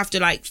you have to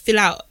like fill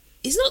out.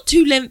 It's not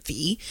too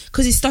lengthy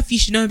because it's stuff you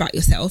should know about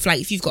yourself. Like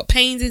if you've got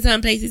pains in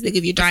certain places, they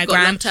give you a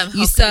diagram. long-term You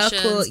health circle,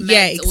 conditions,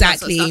 yeah, meds, all that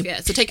sort exactly. of stuff, yeah.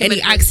 So take a any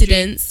medical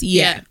accidents, history.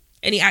 yeah.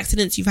 Any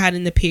accidents you've had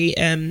in the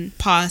period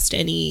past,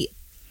 any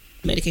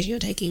medication you're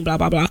taking, blah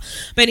blah blah.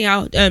 But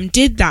anyhow,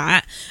 did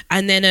that,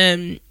 and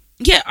then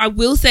I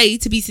will say,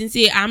 to be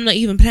sincere, I'm not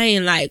even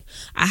playing. Like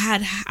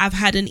I've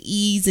had an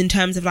ease in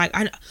terms of like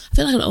I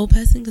feel like an old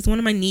person because one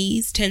of my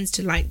knees tends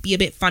to like be a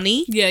bit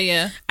funny.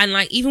 Yeah. And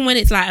like even when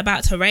it's like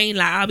about to rain,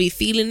 like I'll be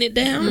feeling it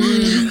down.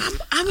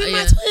 I'm in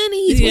my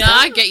 20s. Yeah,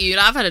 I get you.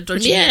 I've had a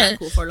dodgy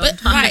ankle for a long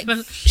time.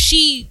 Like,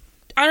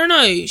 I don't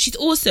know, she's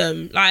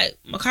awesome. Like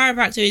my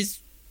chiropractor is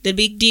the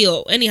big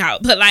deal. Anyhow,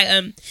 but like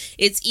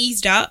it's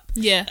eased up.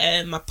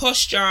 Yeah. My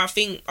posture, I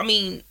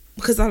mean,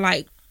 because I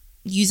like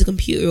use a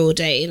computer all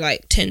day,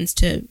 like tend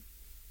to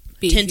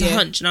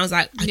hunch, and I was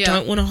like, I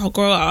don't want to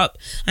grow up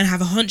and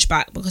have a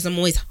hunchback because I'm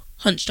always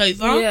hunched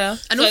over. Yeah.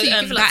 And So, also you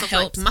feel that like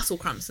helps. muscle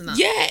cramps and that.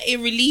 Yeah,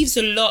 it relieves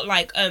a lot,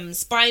 like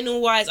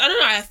spinal wise. I don't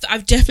know, I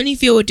definitely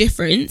feel a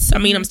difference. I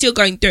mean, I'm still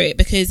going through it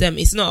because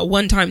it's not a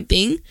one-time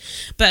thing,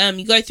 but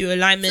you go through So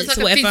alignments it's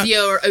or like a whatever.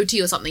 physio or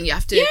OT or something. You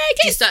have to do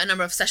a certain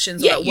number of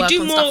sessions or like work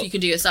on stuff you can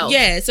do yourself.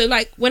 Yeah, so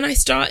like when I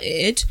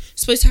started,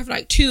 supposed to have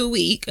like 2 a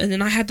week, and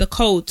then I had the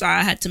cold, so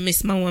I had to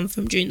miss my one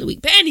from during the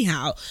week. But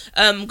anyhow,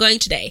 going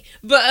today.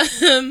 But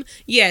so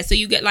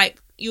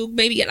you'll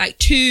maybe get like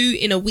 2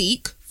 in a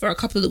week for a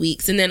couple of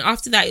weeks, and then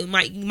after that you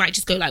might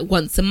just go like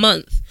once a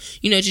month,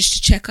 just to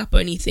check up or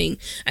anything.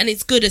 And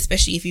it's good,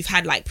 especially if you've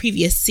had like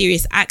previous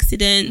serious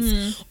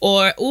accidents,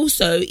 or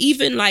also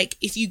even like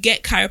if you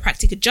get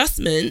chiropractic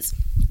adjustments,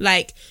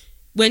 like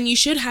when you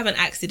should have an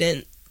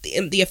accident,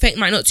 the effect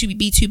might not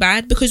be too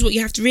bad, because what you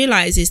have to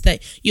realize is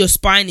that your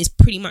spine is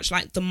pretty much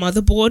like the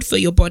motherboard for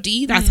your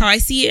body. That's how I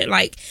see it.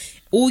 Like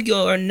all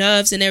your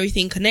nerves and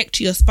everything connect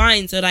to your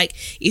spine. So like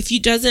if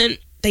you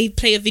they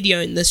play a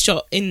video in the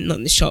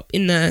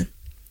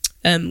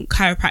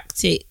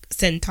chiropractic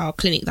center or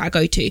clinic that I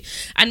go to,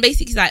 and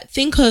basically like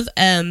think of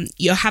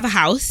you have a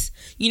house,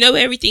 where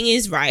everything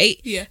is,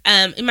 right? Yeah.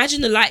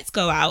 Imagine the lights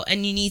go out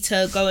and you need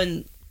to go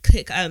and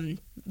click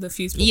The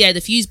fuse box. the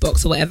fuse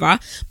box or whatever,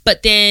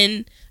 but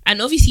then,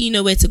 and obviously you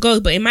know where to go,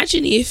 but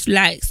imagine if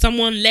like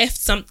someone left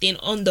something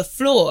on the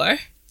floor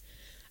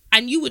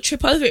and you would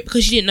trip over it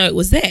because you didn't know it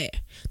was there.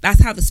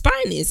 That's how the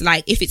spine is.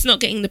 Like if it's not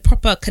getting the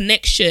proper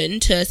connection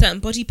to a certain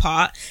body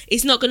part,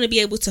 it's not going to be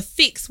able to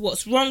fix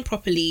what's wrong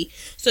properly.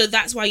 So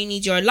that's why you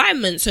need your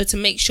alignment, so to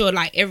make sure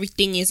like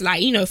everything is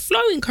like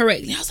flowing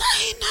correctly. I was like,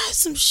 I know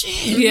some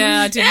shit.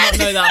 Yeah, I did not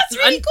know that. That's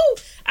really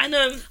cool. And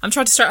I'm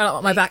trying to straighten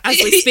out my back as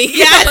we speak.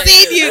 Yeah, I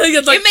seen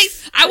you. Like,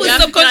 I was I need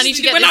to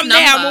subconsciously, get when this I'm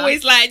there, I'm number.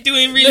 always like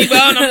doing really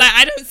well, and I'm like,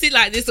 I don't sit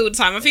like this all the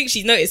time. I think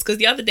she noticed because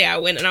the other day I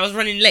went and I was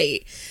running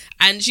late,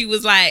 and she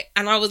was like,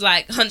 and I was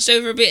like hunched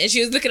over a bit, and she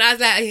was looking. I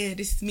was like, yeah,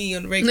 this is me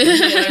on the regular.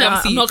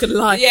 I'm not gonna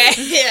lie.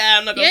 Yeah,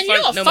 I'm not gonna. Yeah,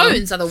 front no more.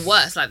 phones are the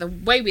worst. Like the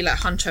way we like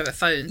hunch over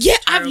phones. Yeah, is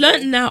I've terrible.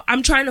 learned now.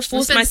 I'm trying to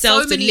force spend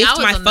myself so to many lift hours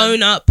my on them.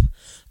 phone up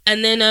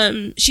And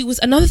then she was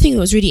another thing that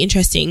was really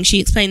interesting. She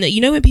explained that,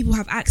 you know, when people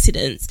have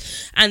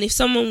accidents and if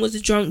someone was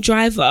a drunk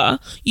driver,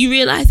 you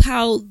realize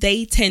how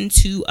they tend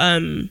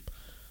to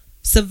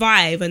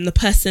survive and the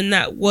person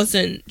that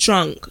wasn't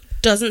drunk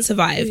doesn't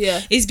survive.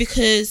 Is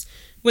because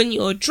when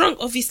you're drunk,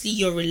 obviously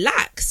you're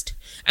relaxed,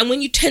 and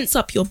when you tense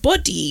up your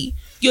body,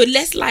 you're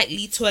less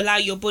likely to allow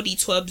your body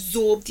to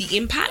absorb the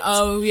impact.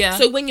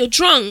 So when you're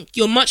drunk,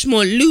 you're much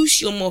more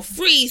loose, you're more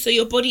free, so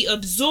your body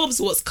absorbs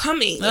what's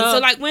coming. And so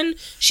like when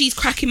she's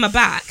cracking my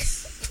back,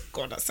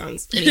 God, that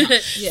sounds anyhow.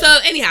 So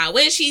anyhow,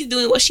 when she's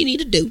doing what she need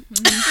to do,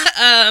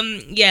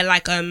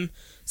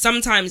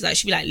 sometimes like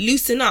she'll be like,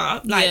 loosen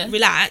up, like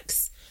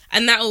relax.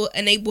 And that will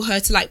enable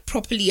her to like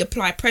properly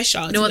apply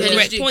pressure to the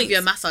correct point. Give you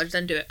a massage,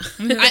 then do it.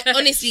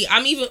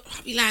 I'll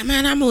be like,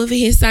 man, I'm over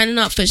here signing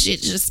up for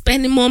shit, just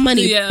spending more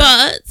money.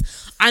 But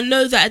I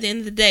know that at the end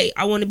of the day,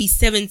 I want to be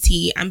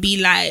 70 and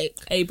be like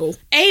able.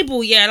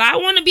 Yeah. Like I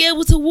want to be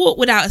able to walk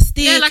without a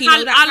stick. Yeah, like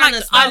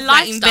I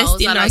like invest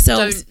in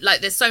ourselves.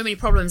 Like there's so many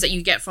problems that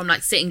you get from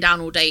like sitting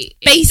down all day.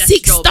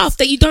 Basic stuff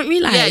that you don't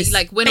realize. Yeah,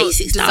 like we're not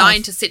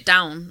designed to sit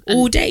down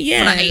all day.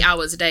 Yeah, for like 8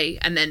 hours a day,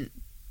 and then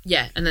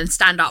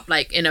stand up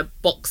like in a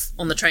box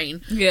on the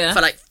train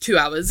for like 2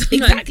 hours.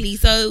 Exactly.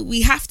 So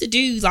we have to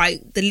do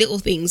like the little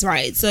things,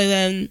 right?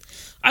 So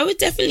I would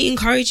definitely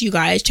encourage you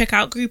guys, check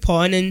out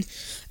Groupon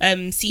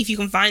and see if you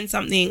can find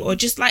something, or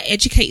just like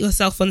educate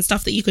yourself on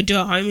stuff that you could do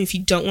at home if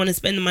you don't want to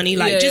spend the money.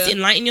 Like just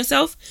enlighten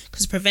yourself,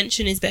 because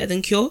prevention is better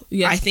than cure,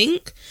 I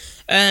think.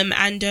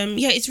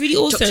 It's really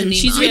awesome.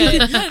 She's really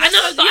good. I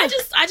know, but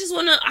I just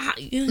want to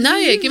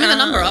give me the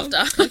number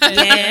after.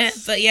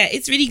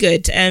 It's really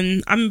good.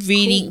 I'm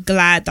really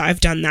glad that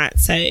I've done that.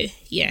 So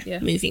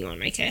moving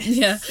on.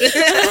 Okay.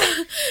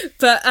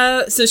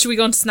 But so should we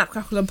go on to Snap,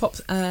 Crackle and Pop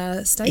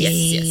stage?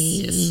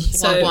 Yes.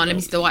 So let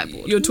me see the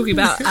whiteboard. You're talking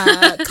about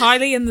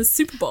Kylie and the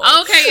Super Bowl.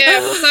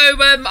 Okay,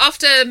 so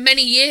after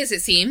many years,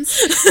 it seems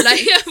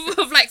like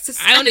of like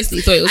I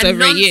honestly thought it was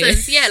over a year.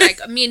 Yeah,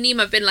 like me and Neem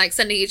have been like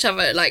sending each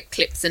other like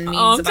clips and memes.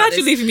 I'm glad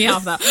you're leaving me out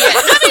of that.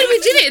 I mean, we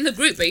did it in the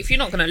group, but if you're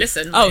not going to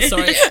listen, sorry.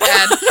 We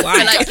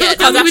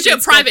do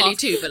it privately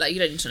too, but like you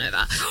don't need to know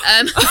that.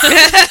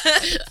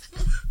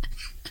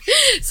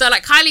 So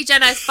like Kylie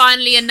Jenner has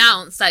finally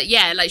announced that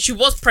she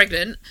was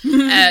pregnant,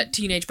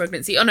 teenage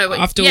pregnancy. Oh no,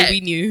 after all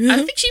we knew, I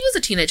think she was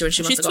a teenager when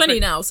she must have got 20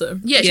 now, so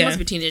she must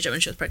be a teenager when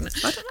she was pregnant.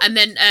 And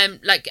then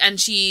and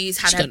she's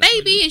had her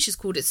baby and she's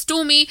called it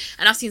Stormy,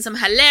 and I've seen some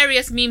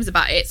hilarious memes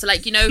about it. So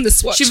like, you know,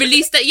 she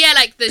released that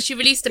she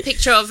released a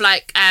picture of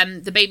like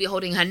the baby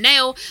holding her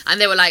nail,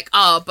 and they were like,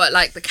 but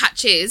like the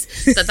catch is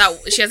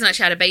that she hasn't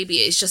actually had a baby,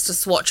 it's just a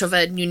swatch of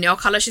a new nail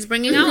colour she's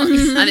bringing out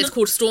and it's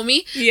called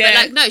Stormy. But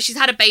like no, she's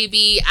had a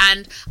baby.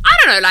 And I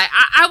don't know, like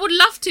I would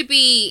love to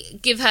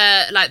give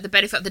her like the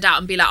benefit of the doubt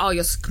and be like, oh,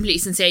 you're completely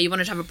sincere, you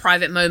wanted to have a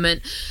private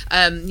moment,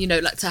 you know,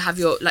 like to have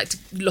your to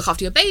look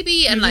after your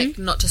baby and like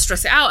not to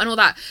stress it out and all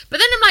that. But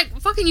then I'm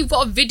like, fucking, you've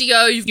got a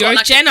video, you've got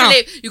like a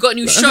clip, you've got a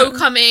new show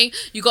coming,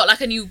 you got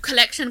like a new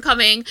collection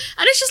coming, and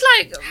it's just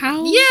like,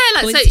 how? Yeah,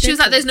 like so she was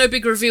like, there's no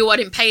big reveal, I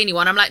didn't pay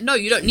anyone. I'm like, no,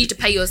 you don't need to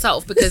pay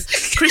yourself, because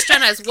Kris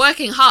Jenner is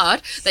working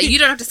hard that you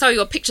don't have to sell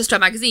your pictures to a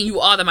magazine, you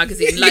are the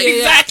magazine. Like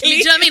exactly. Do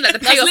you know what I mean? Like the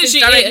payoff is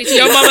directly to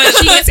your mama.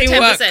 She gets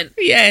 10%.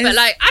 Yeah. But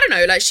like, I don't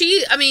know, like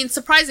I mean,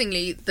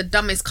 surprisingly, the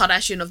dumbest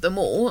Kardashian of them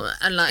all.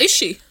 And like, is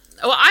she?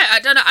 Well, I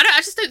don't know. I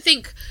just don't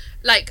think.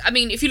 Like, I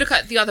mean, if you look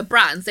at the other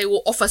brands, they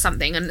will offer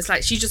something, and it's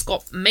like she just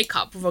got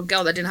makeup of a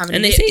girl that didn't have any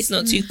lips. And they say it's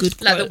not too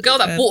good. Like the girl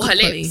that bought her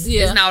lips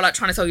is now like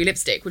trying to sell you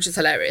lipstick, which is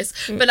hilarious.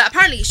 But like,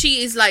 apparently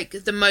she is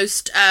like the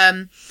most.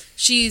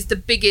 She's the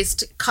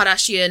biggest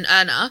Kardashian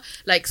earner.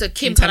 Like, so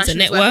Kim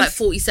Kardashian is worth like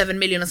 47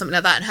 million or something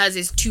like that, and hers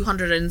is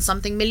 200 and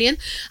something million.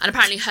 And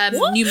apparently her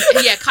new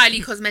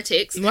Kylie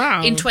Cosmetics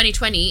in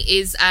 2020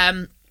 is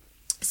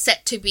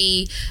set to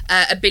be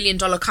a $1 billion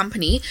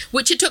company,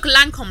 which it took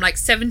Lancome like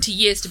 70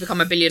 years to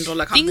become a $1 billion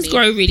company. Things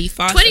grow really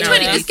fast.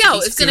 2020, this girl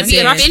is going to be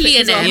a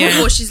billionaire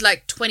before she's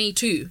like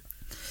 22.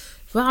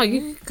 Wow,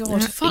 you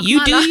fuck you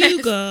my do life.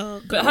 You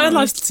girl. But her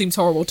life seems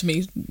horrible to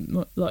me.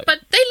 Like, but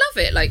they love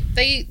it. Like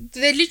they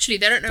literally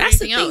they don't know that's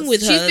anything the thing else.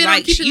 with her. She's been like,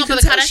 on Keeping Up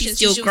with the Kardashians. She's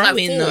still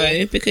growing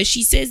though, because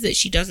she says that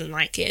she doesn't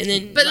like it, and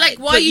then but like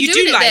why are you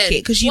doing it like then? It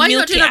because you why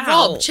milk are you not doing it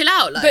out. Rob? Chill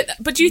out. Like.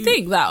 But do you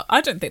think that? I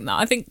don't think that.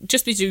 I think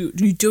just because you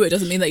do it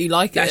doesn't mean that you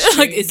like it.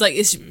 Like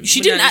she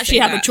didn't actually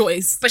have a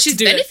choice, but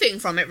she's benefiting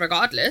from it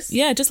regardless.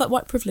 Yeah, just like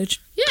white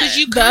privilege. Yeah, because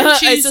you can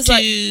choose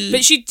to.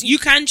 But you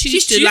can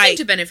choose to like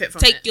to benefit from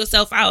take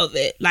yourself out of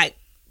it, like.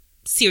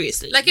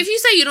 Seriously, like if you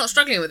say you're not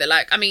struggling with it,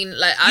 like I mean,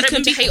 like I don't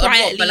mean to hate on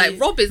Rob, but like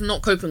Rob is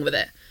not coping with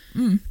it.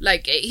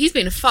 Like he's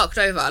been fucked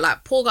over.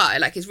 Like poor guy.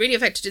 Like it's really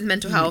affected his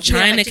mental health.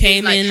 China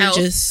came in and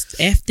just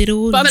effed it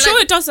all. But I'm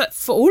sure it does that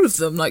for all of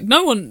them. Like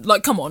no one.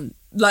 Like come on.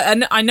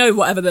 Like I know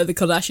whatever they're the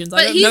Kardashians.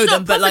 I don't know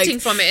them, but like,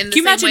 from it in the can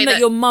you imagine that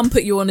your mum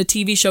put you on a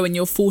TV show when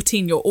you're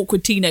 14, you're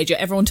awkward teenager,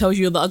 everyone tells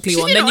you you're the ugly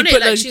one, then you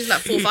put like she's like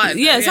 4 or 5.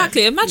 Yeah,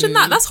 exactly. Imagine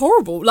that. That's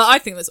horrible. Like I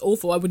think that's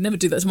awful. I would never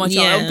do that to my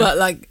child. But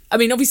like, I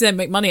mean, obviously they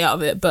make money out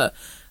of it, but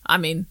I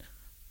mean,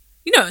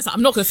 You know, it's like,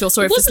 I'm not going to feel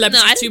sorry for I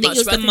celebrities don't too think much. it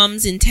was but I the think-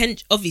 mum's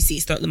intention. Obviously,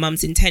 it's not the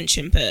mum's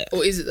intention, but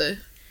Or is it though?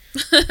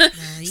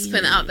 Just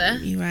putting it out there.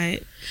 You're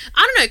right.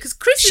 I don't know, because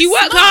Chris She is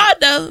worked smart. hard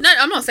though. No,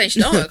 I'm not saying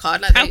she don't work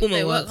hard. Like That they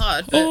woman work worked.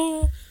 hard.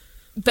 But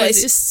But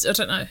it's just, I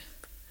don't know.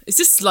 It's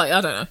just like,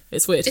 I don't know.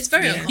 It's weird. it's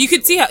very Yeah. uncomfortable. You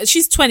could see how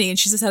she's 20 and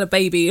she's just had a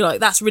baby. Like,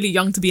 that's really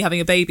young to be having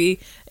a baby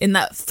in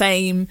that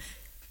fame.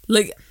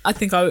 Like, I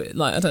think I don't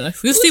know.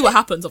 We'll see what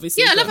happens,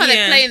 obviously. Yeah, I love how but-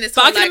 they're playing this.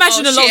 But I whole, can like,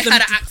 imagine oh, a lot shit, of them-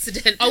 had an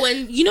accident. Oh,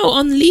 and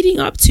on leading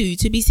up to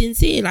be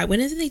sincere, like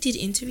whenever they did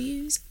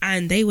interviews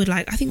and they would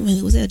like, I think when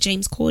it was a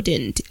James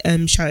Corden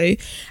show,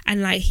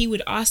 and like he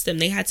would ask them,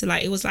 they had to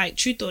like, it was like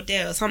Truth or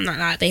Dare or something like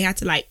that. They had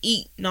to like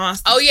eat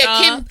nasty. Oh yeah,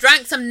 stuff. Kim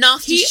drank some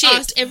nasty He shit.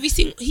 asked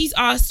he's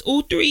asked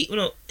all three. Well,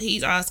 no,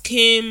 he's asked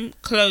Kim,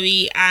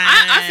 Chloe,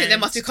 and I think they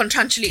must be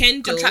contractually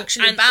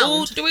and bound.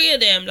 all three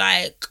of them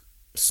like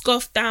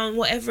scoffed down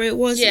whatever it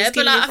was. Yeah, was but,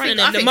 given like, in I front think-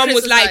 of I them. The think mum Chris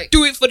was was like, like-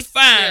 "Do it for the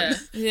fam."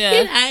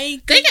 Yeah.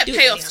 They get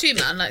payoffs too,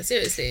 man. Like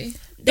seriously.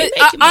 They But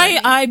make it money.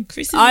 I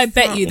Chris is a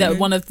bet smart you that woman.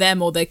 one of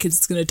them or their kids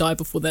is going to die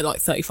before they're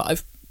like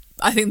 35.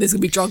 I think there's going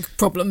to be drug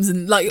problems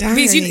and like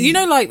these, you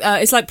know, like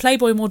it's like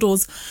Playboy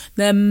models,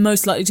 they're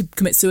most likely to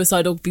commit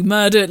suicide or be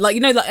murdered. Like,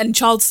 you know, like, and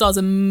child stars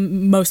are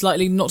most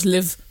likely not to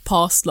live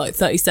past like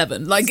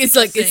 37. Like it's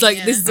like Yeah.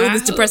 this is all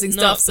this I depressing hope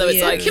stuff. not, So it's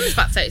yeah. like Kim's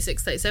about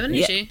 36, 37, yeah.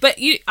 is she? But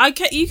I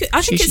think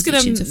She's it's gonna.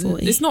 itching to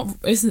 40. It's not.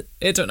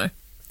 I don't know.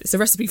 It's a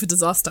recipe for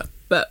disaster.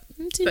 But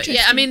But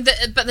yeah, I mean,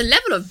 but the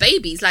level of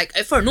babies, like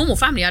for a normal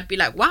family, I'd be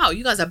like, wow,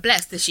 you guys are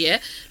blessed this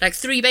year, like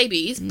 3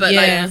 babies. But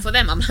Yeah. like for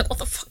them, I'm like, what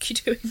the fuck are you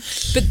doing?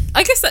 But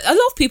I guess that a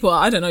lot of people,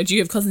 I don't know, do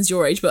you have cousins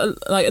your age?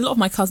 But like a lot of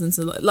my cousins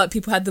are like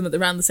people had them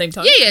around the same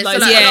time. Yeah, yeah, so, like, a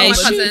lot of my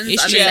it's true. cousins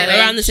It's are the true. same age.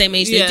 Around the same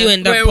age, Yeah. they do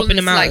end up We're all popping in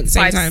them this, out at like the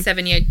same 5 time.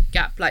 7 year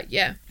gap. Like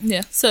yeah.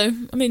 Yeah. So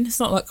I mean,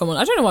 it's not like common.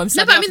 I don't know why I'm No,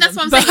 saying. but I mean that's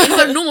what I'm saying. If you've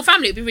got a normal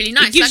family, it'd be really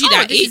nice. It gives like, you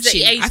that this is the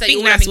itching. age I that think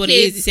you're that's having what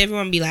kids. it is. It's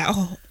everyone be like,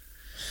 oh,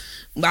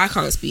 but I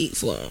can't speak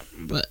for them.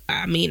 But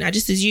I mean, I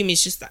just assume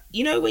it's just that,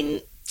 you know,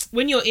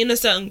 when you're in a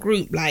certain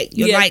group, like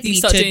you're Yeah, likely you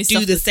start to doing do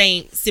stuff the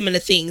that's- similar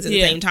things at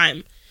Yeah. the same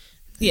time.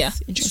 Yeah.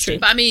 Interesting.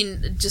 But I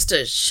mean, just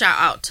a shout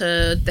out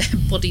to their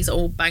bodies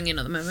all banging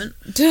at the moment.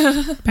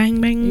 Bang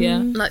bang. Yeah.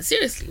 Like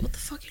seriously, what the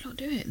fuck are you not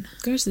doing?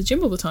 Go to the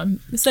gym all the time.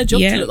 It's their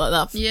job Yeah. to look like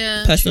that.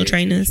 Yeah, Personal true,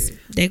 trainers, true.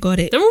 they got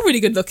it. They're all really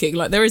good looking.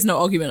 Like there is no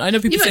argument. I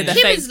know people say Yeah, they're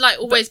Kim fake. has like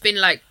always been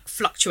like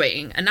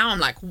fluctuating, and now I'm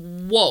like,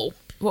 whoa.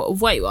 What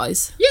weight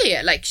wise?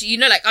 Yeah, like you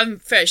know, like I'm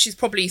fair. She's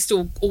probably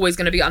still always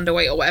going to be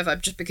underweight or whatever,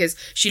 just because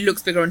she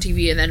looks bigger on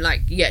TV, and then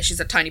like yeah, she's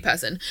a tiny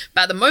person.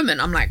 But at the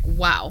moment, I'm like,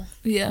 wow,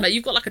 Yeah. like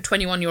you've got like a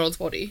 21-year-old's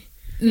body,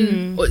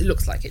 or it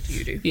looks like it.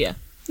 You do. Yeah.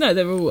 No,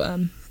 they're all. I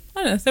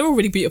don't know. They're all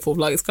really beautiful.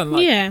 Like it's kind of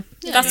like. Yeah,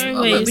 That's there are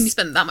Well, ways. when you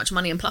spend that much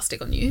money in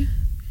plastic on you,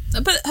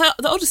 But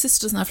the older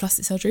sister doesn't have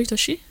plastic surgery,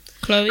 does she?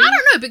 Chloe. I don't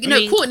know. But you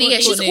know, Courtney, yeah,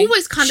 she's Courtney.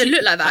 always kind of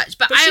looked like that.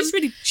 But I am. she's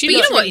really. She But you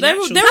looks know what? really They're all-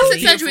 natural. they're all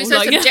Plastic surgery is so beautiful,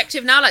 like, yeah.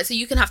 subjective now. Like, so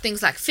you can have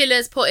things like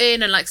fillers put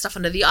in and like stuff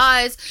under the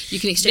eyes. You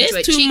can accentuate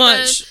There's too cheekbones.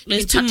 much. You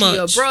There's can too tattoo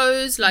your much.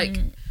 brows, like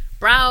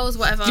brows,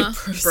 whatever. Your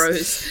brows.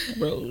 Bros.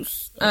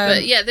 Rose.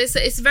 But yeah,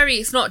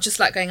 it's not just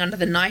like going under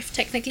the knife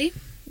technically.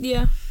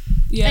 Yeah.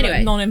 Yeah. Anyway.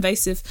 Like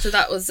non-invasive. So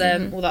that was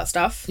all that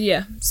stuff.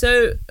 Yeah.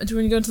 So do you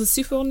want to go into the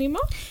Super Bowl, Nima?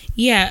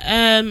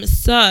 Yeah,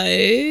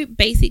 so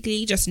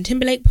basically Justin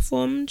Timberlake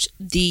performed.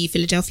 The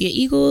Philadelphia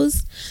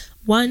Eagles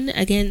won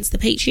against the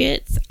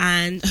Patriots,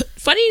 and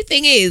funny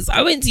thing is,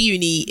 I went to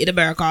uni in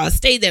America,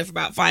 stayed there for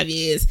about 5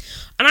 years,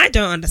 and I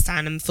don't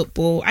understand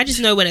football. I just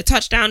know when a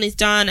touchdown is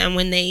done and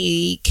when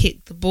they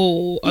kick the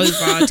ball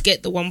over to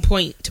get the 1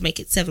 point to make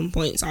it 7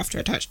 points after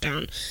a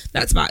touchdown.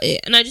 That's about it.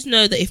 And I just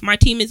know that if my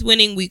team is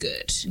winning, we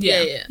good.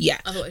 Yeah.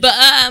 I thought it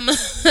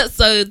But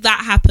so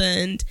that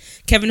happened.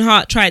 Kevin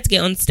Hart tried to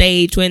get on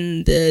stage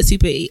when the so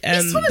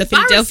the Philadelphia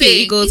embarrassing.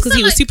 Eagles, because He's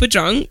he was like- super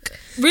drunk.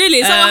 Really?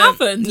 Is that what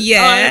happened? Oh, I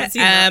Yeah. haven't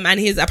seen that. And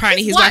his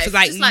apparently his His wife was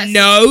wife, like, just like-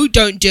 no,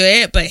 don't do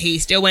it. But he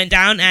still went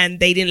down, and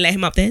they didn't let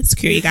him up there.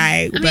 Security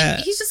guy. I mean, but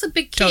he's just a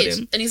big told kid,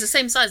 him. and he's the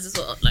same size as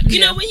well. Like you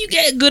know, when you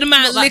get a good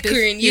amount of Not that liquor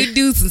big. and you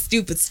do some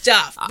stupid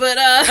stuff. But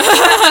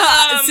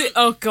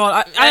Oh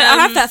god, I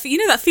have that. You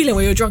know that feeling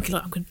where you're drunk. You're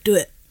like, I'm gonna do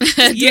it.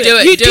 you do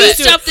it, You do do it.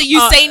 stuff that you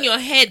say in your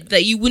head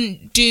that you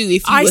wouldn't do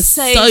if you I were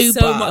say sober.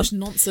 so much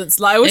nonsense.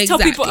 Like I always tell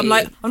people, I'm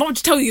like, I'm not going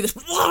to tell you this.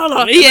 And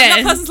Yeah.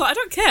 that person's like, I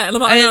don't care. And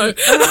I'm like, I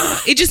know.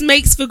 It just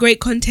makes for great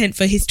content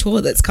for his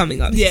tour that's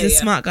coming up. Yeah, He's a yeah.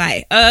 smart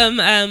guy.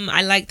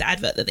 I like the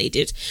advert that they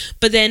did.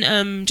 But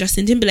then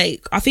Justin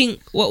Timberlake, I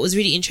think what was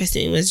really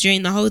interesting was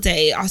during the whole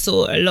day, I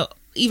saw a lot,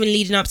 even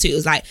leading up to it,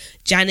 was like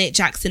Janet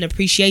Jackson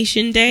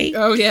Appreciation Day.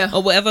 Oh yeah.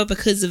 Or whatever,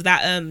 because of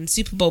that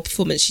Super Bowl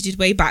performance she did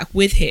way back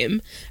with him,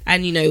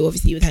 and you know,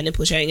 obviously with her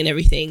nipple showing and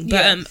everything.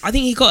 But Yeah. I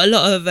think he got a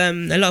lot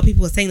of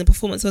people were saying the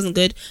performance wasn't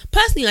good.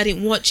 Personally, I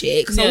didn't watch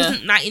it because I Yeah.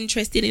 wasn't that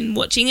interested in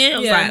watching it. I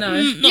was Yeah, like, no.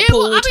 not yeah,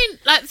 bored. well, I mean,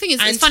 like the thing is,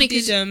 And it's funny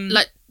she did,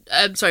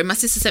 because sorry, my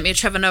sister sent me a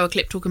Trevor Noah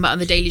clip talking about on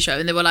the Daily Show,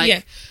 and they were like,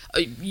 Yeah.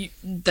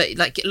 that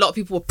like a lot of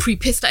people were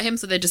pre-pissed at him,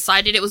 so they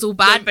decided it was all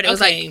bad. But it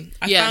was Okay, like,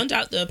 I yeah, found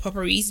out the proper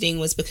reasoning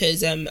was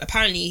because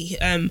apparently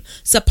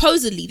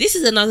supposedly, this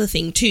is another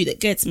thing too that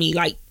gets me,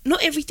 like,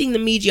 not everything the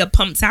media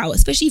pumps out,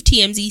 especially if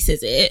TMZ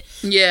says it.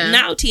 Yeah.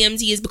 Now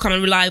TMZ has become a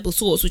reliable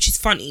source, which is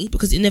funny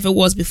because it never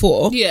was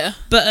before. Yeah.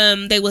 But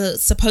they were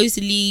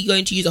supposedly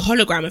going to use a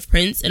hologram of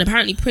Prince, and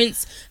apparently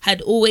Prince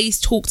had always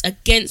talked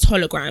against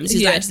holograms.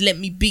 He's like, just let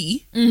me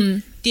be.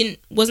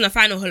 Wasn't a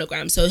fan of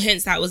hologram, so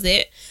hence that was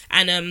it.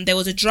 And there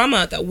was a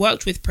drummer that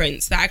worked with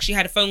Prince that actually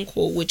had a phone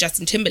call with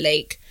Justin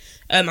Timberlake.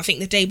 I think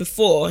the day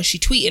before, she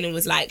tweeted and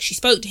was like, she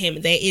spoke to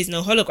him, there is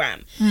no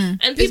hologram. And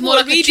It's people more were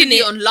like a reading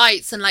tribute it on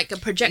lights and like a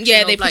projection.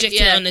 Yeah, of, they like,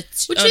 projected it on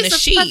which a is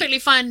sheet. a perfectly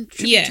fine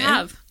tribute to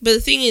have. But the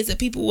thing is that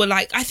people were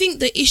like, I think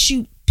the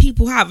issue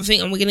people have, I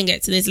think, and we're going to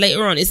get to this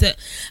later on, is that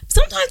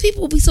sometimes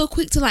people will be so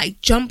quick to like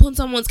jump on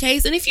someone's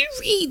case. And if you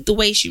read the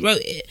way she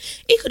wrote it,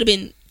 it could have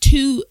been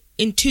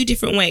in two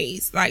different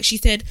ways. Like she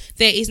said,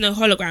 there is no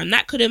hologram.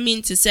 That could have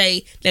meant to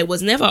say there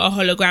was never a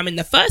hologram in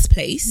the first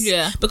place.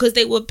 Yeah. Because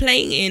they were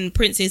playing in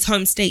Prince's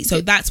home state,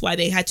 so that's why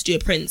they had to do a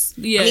Prince.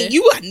 Yeah. I mean,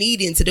 you were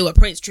needing to do a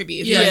Prince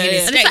tribute if you were in his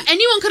And state. it's like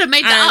anyone could have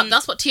made that And- up.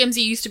 That's what TMZ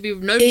used to be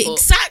known for.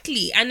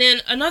 Exactly. And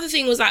then another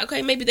thing was like,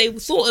 okay, maybe they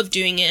thought of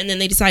doing it and then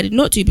they decided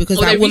not to because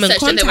Or they that woman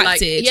researched and they were like,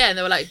 contacted. and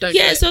they were like, don't do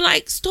Yeah, it. so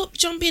like, stop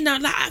jumping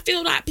down. Like, I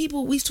feel like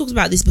people, we've talked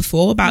about this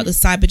before, about the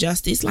cyber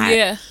justice. Like,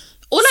 Yeah.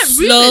 Or like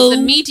slow rumours,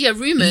 the media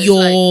rumours.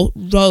 your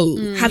roll.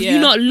 Have yeah. you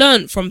not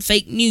learned from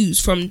fake news,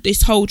 from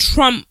this whole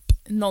Trump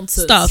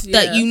Nonsense. stuff,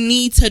 that yeah. you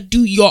need to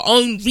do your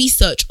own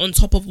research on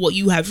top of what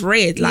you have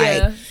read? Like,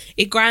 Yeah.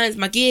 it grinds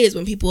my gears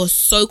when people are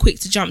so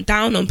quick to jump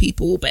down on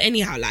people. But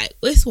anyhow, like,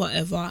 it's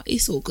whatever.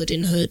 It's all good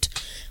in hood.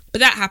 But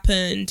that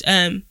happened.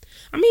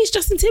 I mean, it's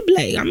Justin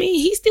Timberlake. I mean,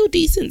 he's still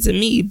decent to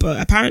me, but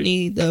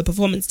apparently the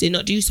performance did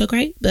not do so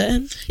great. But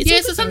it's all Yeah,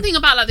 good so though. something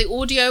about like the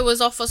audio was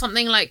off or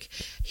something. Like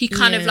he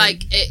kind of Yeah.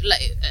 like it,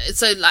 like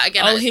so like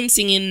again. Oh, like, him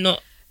singing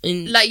not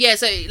in. like yeah,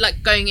 so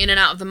like going in and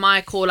out of the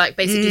mic or like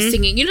basically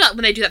singing. You know, like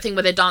when they do that thing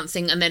where they're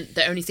dancing and then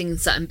they're only singing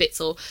certain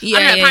bits or I don't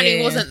know. Apparently,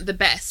 it wasn't the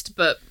best,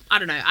 but I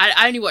don't know.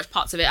 I only watched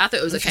parts of it. I thought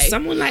it was For okay.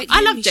 someone like I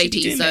him, love he should be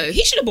JT, doing so better.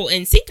 He should have bought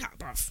NSYNC out,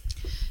 bruv.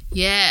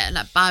 yeah,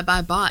 like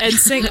bye. And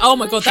sing. Oh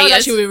my god, that would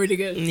Haters. actually be really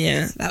good.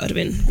 Yeah, that would have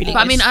been really. But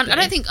I mean, nice. I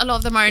don't think a lot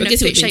of them are in I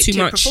guess it a would've fit been shape too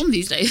to much. perform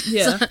these days.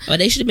 Yeah. Oh,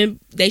 they should have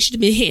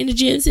been hitting the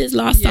gym since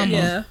last summer.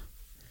 Yeah.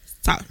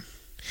 So,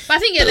 But I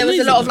think there was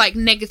a lot of like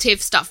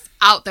negative stuff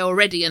out there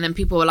already, and then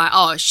people were like,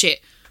 "Oh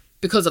shit,"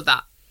 because of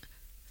that.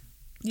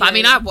 But I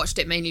mean, I watched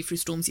it mainly through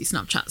Stormzy's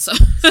Snapchat, so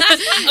even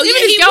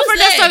his he girlfriend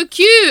was is there. so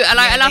cute. I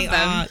Yeah, love they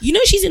them. are. You know,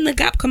 she's in the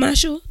Gap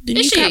commercial, the new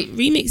Is Gap she?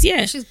 remix.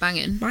 Yeah, She's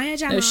banging. Maya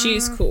Jama. No,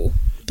 she's cool.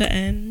 But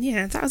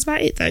yeah, that was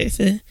about it though.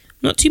 For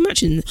not too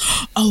much.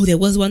 Oh, there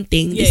was one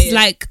thing. Yeah, This is yeah.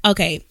 like,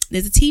 okay,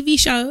 there's a TV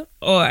show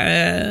or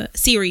a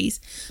series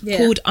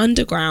called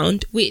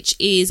Underground, which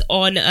is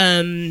on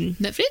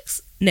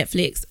Netflix.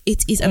 Netflix.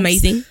 It is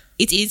amazing.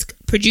 It is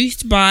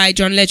produced by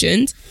John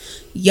Legend.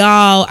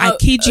 Y'all, I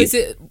kid you. Is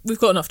it, we've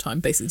got enough time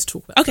basically to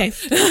talk about. Okay.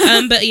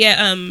 But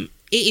yeah,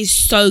 it is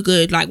so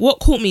good. Like, what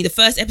caught me the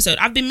first episode,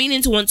 I've been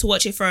meaning to want to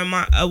watch it for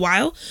a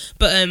while,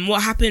 but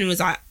what happened was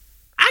I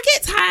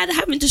get tired of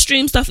having to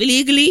stream stuff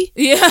illegally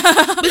Yeah.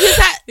 because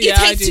it Yeah,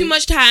 I takes do. too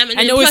much time, and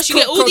then always plus you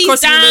get all these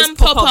crossing those damn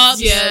pop-ups.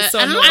 pop-ups. Yeah, so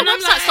and a lot annoying. of And I'm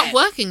websites like- stop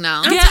working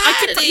now. I'm Yeah,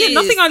 tired of yeah, this.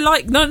 nothing I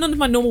like. None of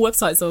my normal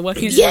websites are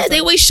working. Yeah, they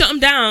always shut them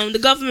down. The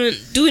government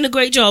doing a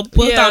great job.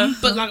 Well Yeah. done.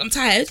 But like, I'm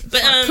tired.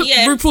 But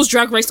yeah. RuPaul's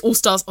Drag Race All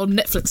Stars on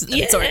Netflix.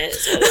 Yeah. Sorry. it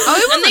and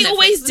wasn't they Netflix,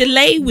 always was it?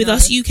 delay with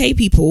us UK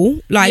people.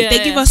 Like, they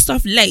Yeah. give us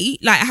stuff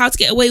late, like How to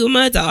Get Away with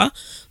Murder.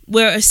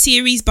 We're a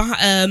series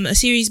behind.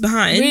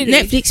 Really?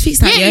 Netflix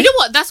fixed that. Yeah, Yeah, you know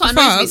what? That's what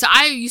annoys me. Fuck. So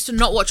I used to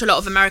not watch a lot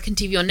of American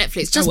TV on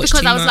Netflix just watch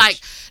because too I was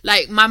much.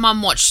 like my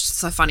mum watched.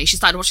 So funny. She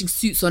started watching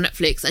Suits on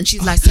Netflix, and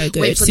she's like, so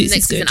good. "Wait for Suits the is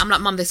next season." good. I'm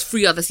like, "Mum, there's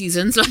 3 other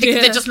seasons. Like Yeah.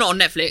 they're just not on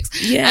Netflix."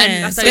 Yeah,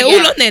 And so, they're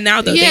all on there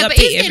now though. Yeah, they but update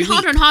it's every getting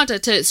harder week. and harder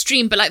to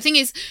stream. But like, thing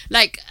is,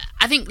 like,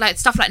 I think like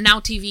stuff like Now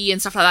TV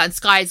and stuff like that, and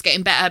Sky is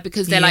getting better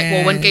because they're like,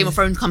 well, when Yeah. Game of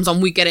Thrones comes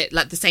on, we get it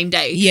like the same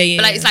day. Yeah.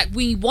 But like, it's like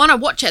we want to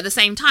watch it at the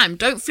same time.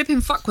 Don't flip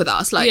and fuck with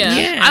us. Like,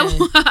 Yeah.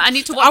 I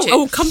need to watch it. I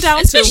will come down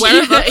to Especially,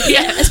 wherever.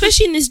 yeah,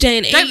 especially in this day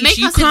and age, Don't make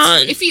you us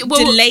can't if you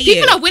delay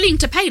people it. are willing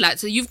to pay, like,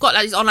 so you've got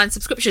like these online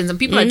subscriptions and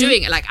people are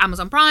doing it, like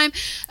Amazon Prime,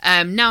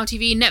 Now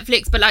TV,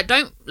 Netflix, but like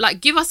don't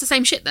like give us the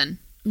same shit then.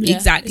 Yeah,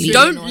 Exactly. it's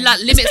really Don't annoying. like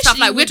limit stuff Especially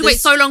like we had to with wait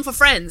this- so long for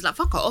Friends, like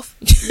fuck off.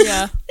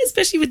 Yeah.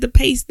 Especially with the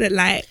pace that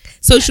like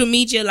social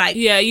media, like,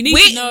 Yeah, you need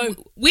we're, to know.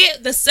 we're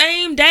the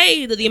same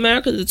day that the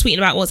Americans are tweeting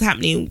about what's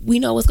happening, we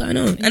know what's going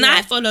on. And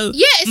I follow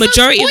Yeah, it's no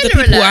majority of the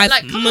spoiler people alert, I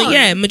like, come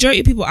on. majority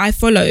of people I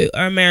follow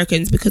are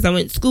Americans because I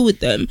went to school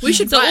with them. We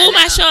should so write all it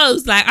my out.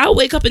 shows, like, I'll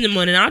wake up in the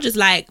morning, I'll just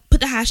like put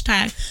the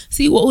hashtag,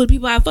 see what all the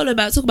people I follow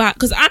about talk about,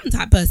 because I'm the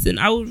type of person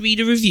I will read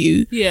a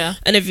review. Yeah.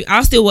 And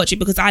I'll still watch it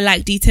because I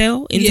like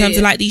detail in terms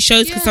of like these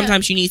shows, because Yeah.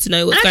 sometimes you need to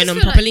know what's And I going just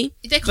on feel like properly.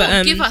 they can't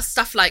But, give us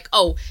stuff like,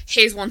 oh,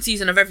 here's one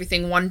season of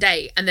everything one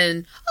day, and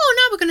then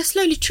now we're gonna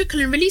slowly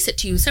trickle and release it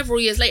to you several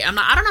years later. I'm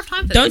like, I don't have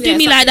time for Don't this. do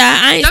me like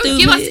that. I ain't Don't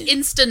give us stupid.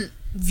 instant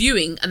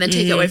viewing and then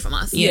take it away from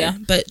us. Yeah,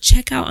 but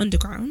check out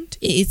Underground.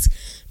 It is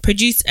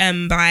produced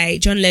by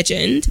John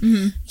Legend.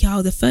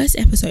 Yo, the first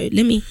episode,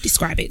 let me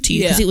describe it to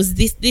you, because it was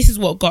this is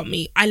what got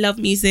me. I love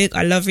music,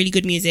 I love really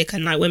good music,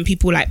 and like when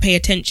people like pay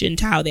attention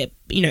to how they're,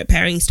 you know,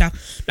 pairing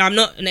stuff. Now, I'm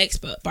not an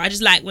expert, but I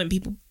just like when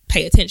people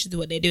pay attention to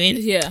what they're doing.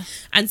 Yeah.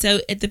 And so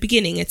at the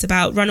beginning, it's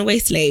about runaway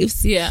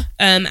slaves. Yeah.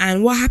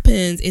 And what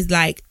happens is,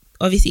 like,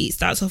 obviously it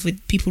starts off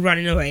with people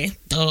running away.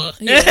 Duh.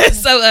 Yeah.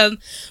 So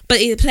but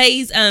it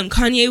plays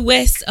Kanye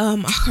West, I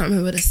can't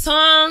remember the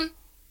song.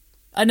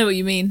 I know what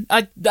you mean.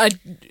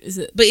 Is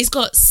it? But it's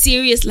got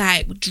serious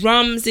like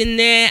drums in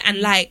there, and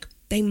like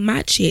they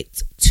match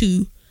it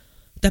to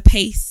the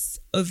pace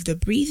of the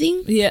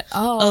breathing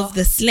of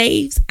the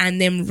slaves and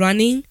them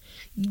running.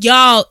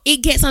 Yo,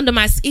 it got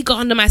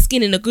under my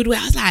skin in a good way.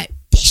 I was like,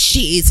 this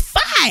shit is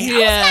fire.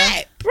 Yeah. I was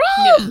like, bro.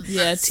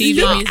 Yeah, TV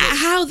look music. at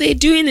how they're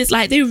doing this.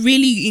 Like, they're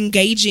really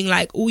engaging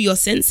like all your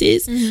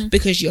senses,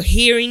 because you're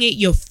hearing it,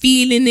 you're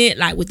feeling it,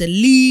 like with the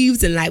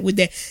leaves and like with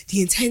the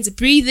intense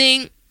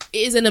breathing.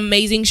 It is an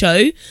amazing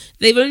show.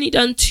 They've only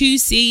done 2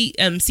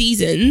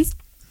 seasons.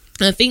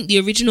 I think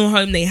the original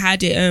home they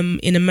had it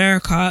in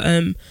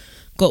America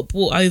got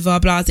bought over,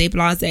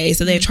 blase,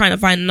 so they're trying to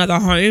find another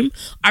home.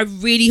 I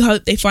really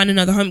hope they find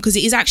another home, because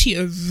it is actually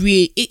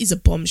it is a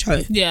bomb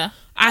show. Yeah.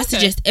 I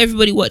suggest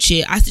everybody watch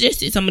it. I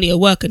suggested somebody at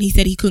work and he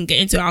said he couldn't get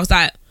into it. I was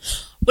like,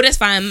 well, that's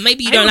fine.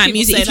 Maybe you don't like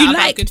music. If you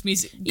like good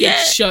music, good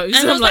shows.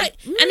 And I was like,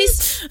 and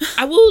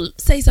I will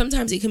say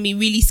sometimes it can be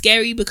really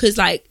scary, because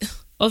like,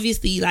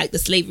 obviously, like the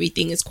slavery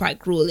thing is quite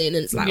grueling, and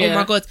it's like, oh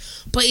my god,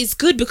 but it's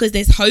good because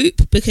there's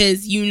hope,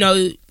 because you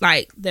know,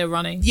 like they're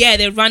running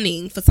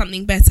for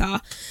something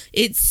better.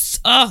 It's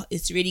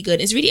really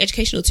good. It's really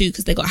educational too,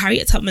 because they got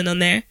Harriet Tubman on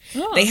there.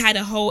 They had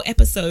a whole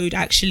episode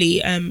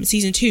actually,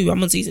 season 2.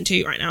 I'm on season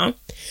 2 right now,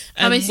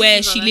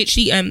 where she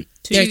literally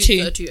there are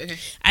 2. Okay.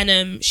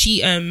 And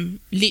she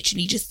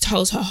literally just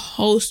tells her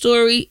whole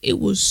story. It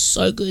was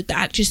so good. The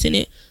actress in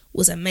it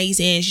was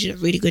amazing. She did a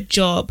really good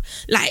job.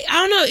 Like, I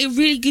don't know, it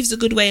really gives a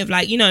good way of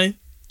like, you know,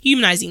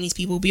 humanizing these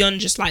people beyond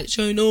just like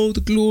showing all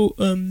the gory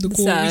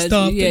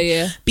stuff,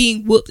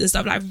 being whooped and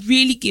stuff. Like,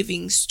 really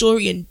giving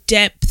story and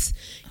depth,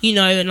 you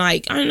know, and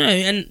like, I don't know.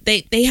 And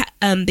they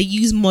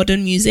use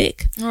modern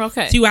music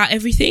throughout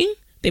everything.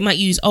 They might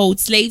use old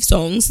slave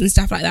songs and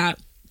stuff like that.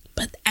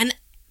 But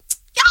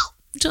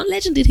John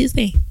Legend did his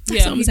thing.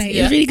 That's what I'm saying.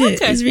 It was really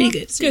good. It was really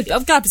good. Good.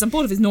 I'm glad, because I'm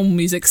bored of his normal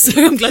music,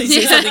 so I'm glad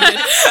you said something good.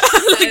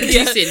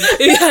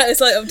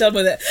 It's like I'm done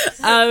with it.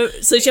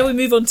 So shall we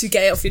move on to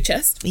get it off your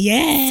chest?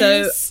 Yes.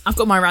 So I've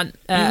got my rant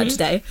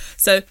today.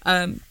 So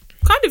kind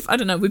of, I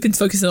don't know, we've been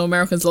focusing on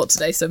Americans a lot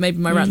today, so maybe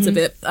my rant's a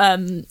bit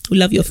we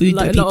love your food,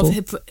 like a people. lot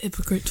of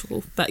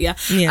hypocritical, but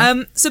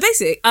so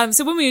basically,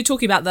 so when we were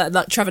talking about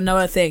that Trevor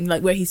Noah thing,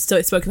 like where he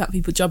spoke about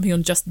people jumping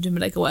on Justin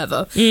Timberlake or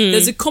whatever,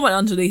 there's a comment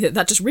underneath it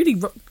that just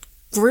really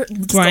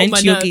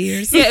grind your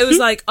gears. Yeah, it was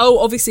like, oh,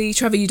 obviously,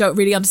 Trevor, you don't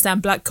really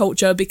understand black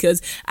culture,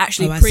 because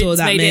actually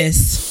Prince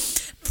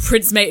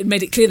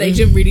made it clear that he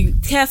didn't really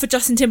care for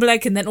Justin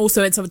Timberlake, and then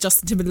also in some of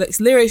Justin Timberlake's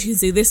lyrics you can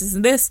see this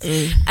and this,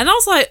 and I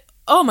was like,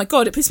 oh my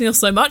god, it pissed me off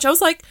so much. I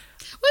was like,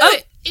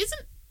 wait,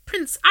 isn't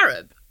Prince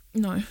Arab?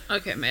 No.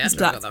 Okay, mate, I don't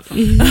got that far.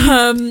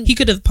 He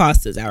could have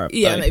passed as Arab.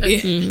 Yeah,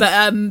 maybe.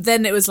 But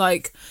then it was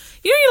like,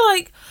 you know, you're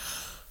like,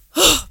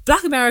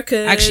 black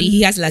American. Actually,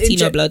 he has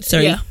Latino blood.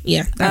 Sorry.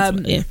 Yeah.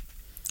 That's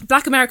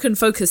Black American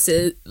focus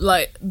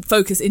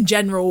in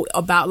general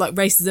about like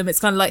racism. It's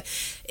kind of like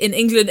in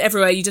England,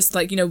 everywhere, you just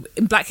like, you know,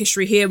 in Black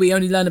history here, we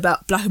only learn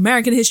about Black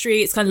American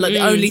history. It's kind of like the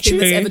only thing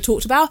that's ever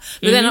talked about.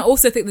 But then I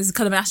also think there's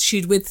kind of an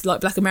attitude with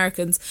like Black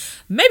Americans.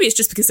 Maybe it's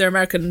just because they're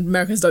American.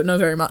 Americans don't know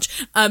very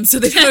much, so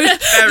they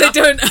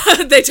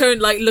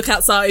don't like look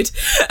outside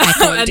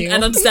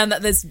and understand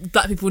that there's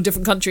Black people in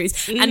different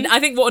countries. And I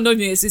think what annoyed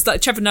me is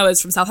like Trevor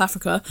Noah's from South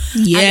Africa,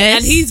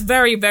 and he's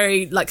very,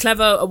 very like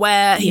clever,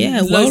 aware. He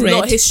knows a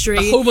lot of history.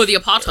 The home of the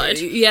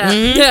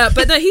apartheid.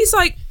 But no, he's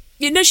like,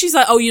 you know, she's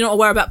like, oh, you're not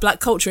aware about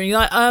black culture, and you're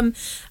like,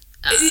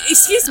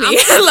 excuse me,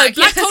 like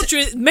black culture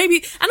is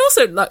maybe, and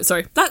also like,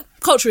 sorry, black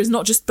culture is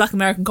not just Black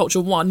American culture.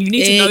 One, you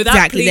need to know that.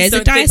 Exactly, there's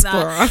a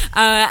diaspora,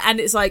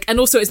 and it's like, and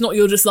also it's not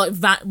your just like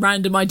that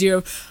random idea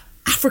of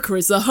Africa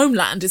is the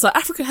homeland. It's like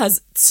Africa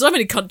has so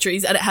many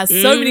countries and it has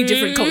so many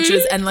different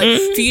cultures, and like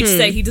for you to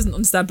say he doesn't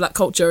understand black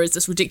culture is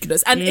just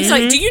ridiculous. And it's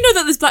like, do you know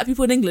that there's black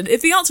people in England?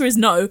 If the answer is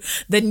no,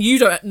 then you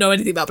don't know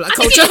anything about black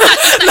culture.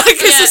 I think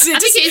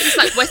it is just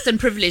like Western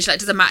privilege. Like,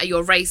 it doesn't matter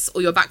your race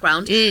or your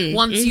background.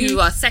 Once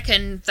you are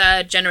second,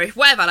 third generation,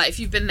 whatever, like if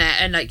you've been there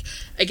and like,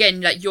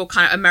 again, like you're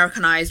kind of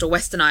Americanized or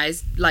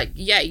Westernized, like,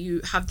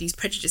 you have these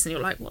prejudices and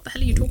you're like, what the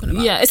hell are you talking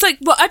about? Yeah, it's like,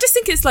 well, I just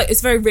think it's like,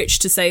 it's very rich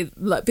to say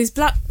like there's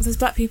black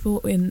people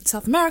in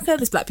South America,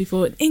 there's black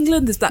people in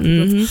England, there's black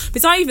people,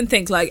 because I even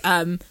think like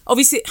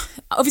obviously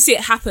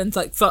it happens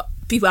like for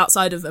people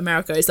outside of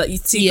America. It's like you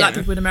see black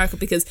people in America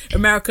because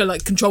America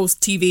like controls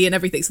TV and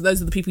everything, so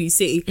those are the people you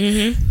see.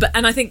 But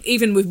and I think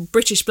even with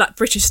British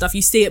stuff,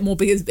 you see it more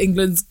because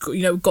England's,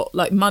 you know, got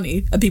like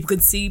money and people can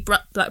see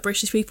black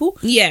British people.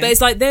 But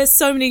it's like there's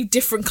so many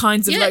different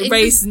kinds of like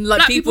race and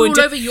like people all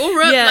over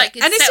Europe, like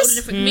it's and it's settled just in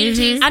different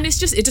communities, and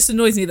it just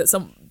annoys me that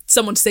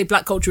someone to say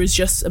black culture is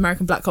just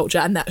American black culture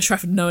and that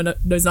Stratford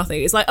knows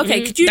nothing. It's like,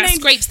 okay, could you that name...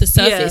 scrapes the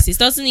surface. It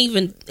doesn't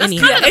even...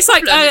 It's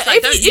like,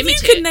 if you limit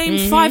could it.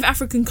 name 5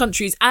 African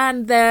countries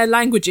and their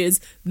languages,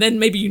 then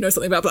maybe you know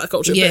something about black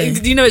culture. Yeah.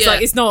 But, you know, it's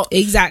like, it's not...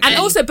 Exactly. And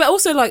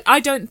also, like,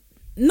 I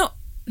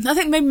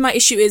think maybe my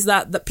issue is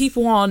that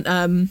people aren't...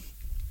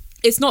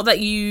 it's not that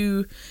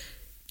you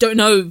don't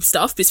know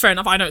stuff. It's fair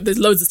enough. I know there's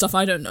loads of stuff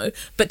I don't know,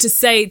 but to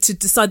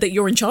decide that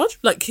you're in charge,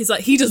 like he's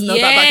like he doesn't know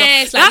about black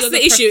culture. That's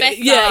the issue.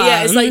 Professor.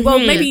 Yeah. It's like, well,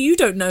 maybe you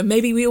don't know.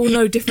 Maybe we all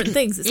know different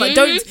things. It's like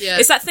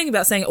It's that thing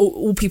about saying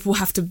all people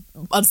have to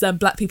understand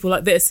black people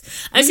like this.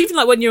 And it's even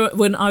like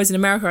when I was in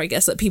America, I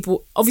guess, like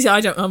people obviously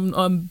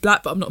I'm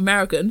black, but I'm not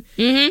American,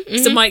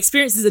 so my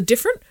experiences are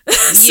different. But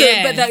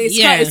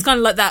it's kind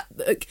of like that.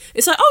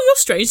 It's like, oh, you're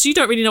strange, so you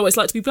don't really know what it's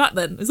like to be black.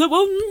 Then it's like,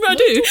 well, I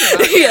do.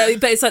 Yeah,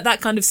 but it's like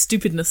that kind of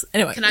stupidness.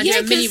 Anyway. Can I do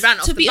a mini rant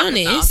off to the be back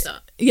honest, of that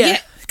after?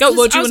 Yeah. Go,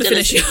 what do you want to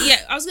finish?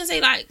 I was going to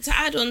say, like, to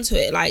add on to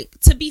it, like,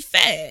 to be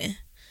fair,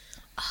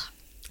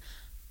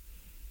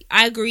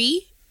 I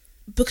agree.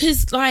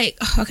 Because, like,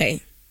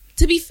 okay,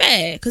 to be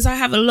fair, because I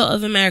have a lot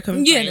of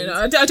American friends.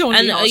 I don't want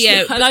to be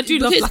harsh. And I do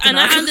love black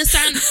Americans. I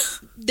understand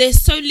they're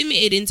so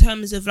limited in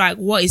terms of, like,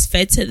 what is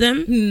fed to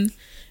them.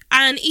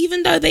 And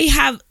even though they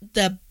have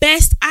the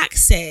best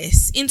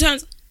access in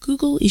terms...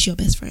 Google is your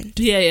best friend.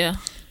 Yeah.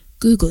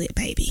 Google it,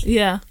 baby.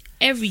 Yeah.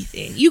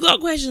 Everything. You got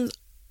questions,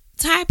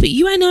 type it.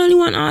 You ain't the only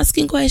one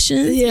asking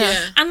questions.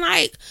 Yeah. And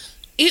like,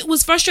 it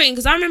was frustrating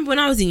because I remember when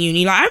I was in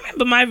uni, like I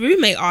remember my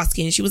roommate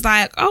asking, she was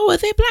like, oh, are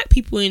there black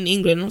people in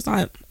England? And I was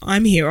like,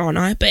 I'm here, aren't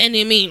I? But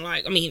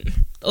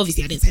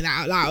obviously I didn't say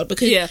that out loud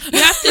because you have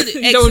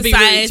to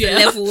exercise a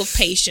level of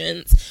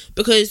patience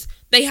because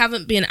they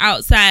haven't been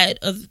outside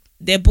of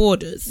their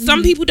borders.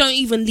 Some people don't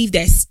even leave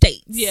their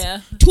states.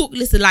 Yeah. Talk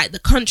less like the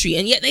country,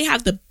 and yet they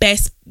have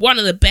one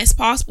of the best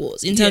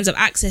passports in terms of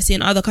accessing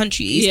other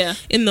countries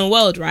in the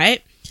world,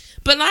 right?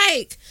 But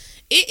like,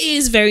 it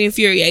is very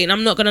infuriating.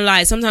 I'm not gonna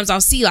lie. Sometimes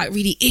I'll see like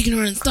really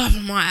ignorant stuff.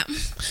 I'm like,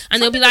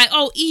 and they'll be like,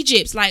 "Oh,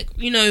 Egypt, like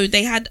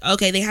they had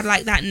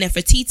like that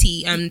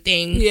Nefertiti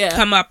thing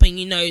come up,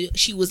 and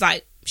she was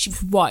like she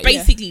white,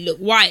 basically looked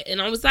white," and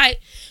I was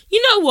like,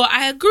 you know what?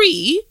 I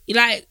agree.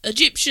 Like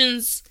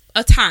Egyptians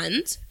are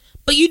tanned.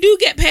 But you do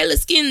get paler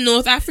skinned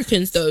North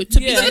Africans though. To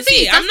be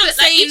sincere, I'm not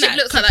saying Egypt that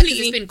looks like that because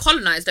it's been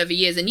colonized over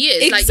years and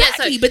years.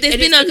 Exactly, but there's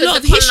been a lot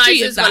of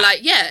history of that.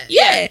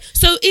 Yeah.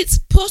 So it's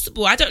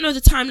possible. I don't know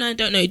the timeline. I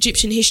don't know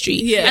Egyptian history.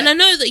 Yeah. And I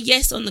know that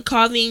yes, on the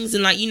carvings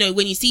and like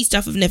when you see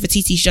stuff of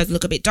Nefertiti, she does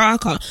look a bit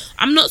darker.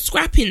 I'm not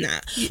scrapping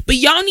that. But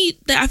y'all need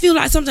that. I feel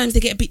like sometimes they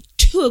get a bit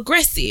too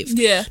aggressive.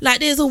 Yeah. Like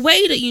there's a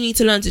way that you need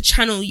to learn to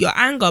channel your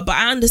anger, but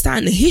I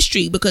understand the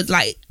history because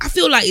like I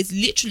feel like it's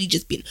literally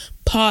just been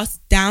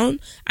passed down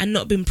and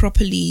not been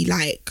properly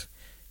like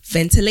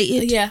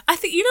ventilated. Yeah, I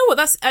think what,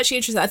 that's actually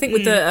interesting. I think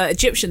with the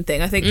Egyptian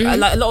thing, I think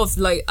like a lot of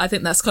like I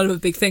think that's kind of a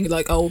big thing.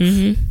 Like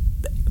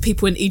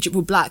people in Egypt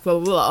were black, blah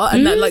blah blah,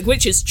 and that, like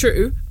which is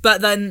true,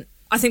 but then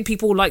I think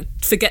people like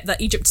forget that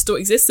Egypt still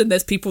exists and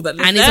there's people that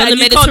live and there. It's on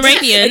the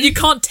Mediterranean. And you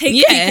can't take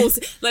people's...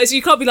 Like, so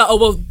you can't be like, oh,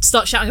 well,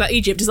 start shouting about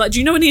Egypt. It's like, do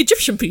you know any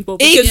Egyptian people?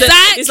 Because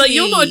it's like,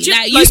 you're not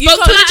Egyptian. Like, you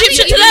spoke to an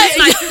Egyptian today?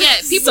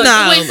 People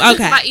always talk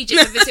about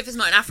Egypt as if it's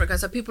not in Africa.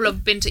 So people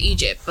have been to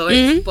Egypt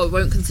but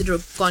won't consider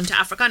going to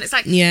Africa. And it's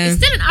like, it's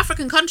still an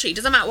African country. It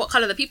doesn't matter what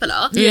colour the people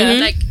are. Yeah.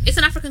 Like, it's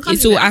an African country.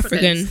 It's all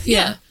African.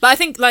 Yeah. But I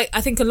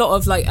think a lot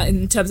of, like,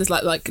 in terms of,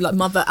 like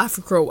Mother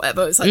Africa or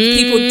whatever, it's like,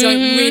 people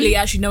don't really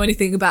actually know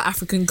anything about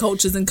African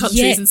cultures and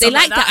countries and stuff they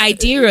like that. The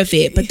idea of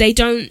it, but they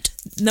don't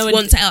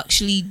want to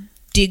actually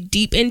dig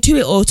deep into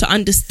it or to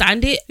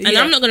understand it. And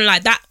I'm not gonna lie,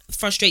 that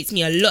frustrates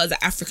me a lot as an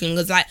African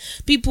because like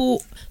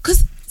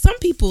because some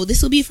people,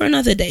 this will be for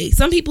another day,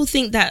 some people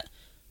think that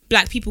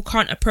black people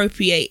can't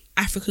appropriate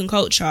African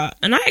culture,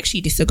 and I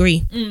actually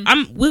disagree.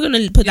 We're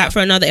gonna put that for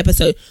another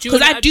episode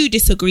because I do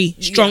disagree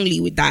strongly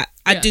with that.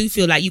 I do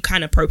feel like you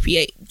can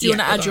appropriate. Do you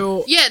want to add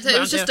your... Yeah, so it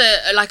was just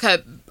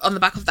on the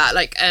back of that,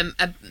 like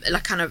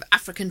kind of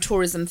African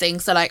tourism thing.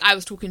 So like I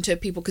was talking to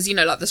people because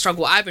like the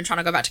struggle. I've been trying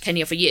to go back to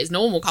Kenya for years.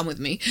 No one will come with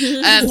me.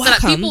 So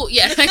like people,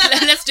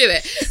 let's do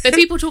it. But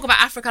people talk about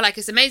Africa like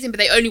it's amazing, but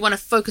they only want to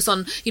focus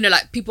on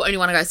like people only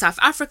want to go to South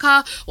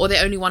Africa, or they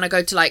only want to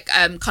go to like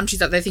countries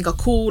that they think are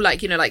cool.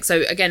 Like like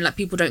so again, like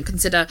people don't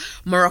consider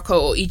Morocco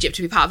or Egypt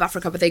to be part of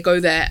Africa, but they go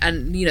there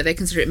and they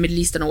consider it Middle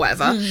Eastern or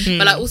whatever.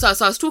 But like also,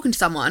 so I was talking to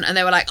someone and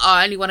they were like, oh,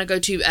 I only want to go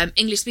to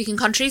English speaking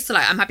countries, so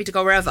like I'm happy to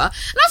go wherever. And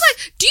I was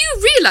like, do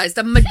you realise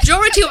the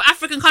majority of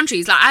African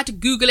countries, like I had to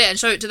Google it and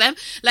show it to them,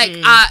 like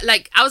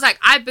I was like,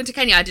 I've been to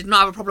Kenya, I did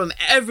not have a problem,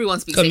 everyone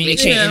speaks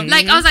English.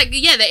 Like I was like,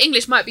 yeah, their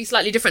English might be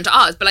slightly different to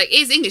ours, but like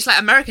is English like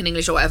American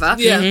English or whatever.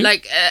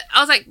 Like I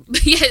was like,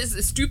 yeah,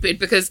 it's stupid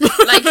because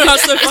like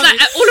it's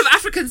like all of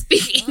Africans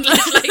speak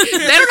English, like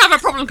they don't have a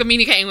problem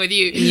communicating with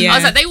you. I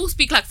was like, they all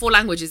speak like 4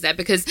 languages there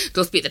because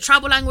they'll speak the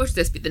tribal language,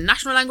 they'll speak the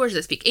national language,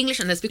 they speak English,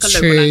 and they speak a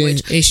local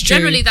language. It's true.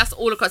 Generally that's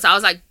all across. I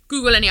was like,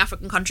 Google any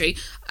African country,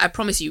 I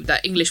promise you that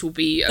English will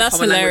be a That's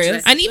common language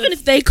hilarious. there. And even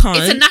if they can't,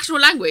 It's a national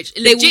language.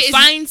 they will Legit is-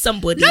 find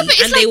somebody No, but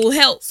it's and they like- will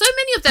help. So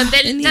many of them,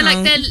 they're Anyhow.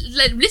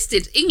 like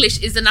listed. English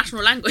is the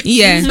national language.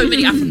 Yeah. in so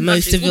many African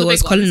Most countries, of all it the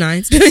was big ones.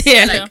 colonized.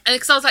 yeah. Like, and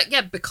because I was like,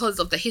 yeah, because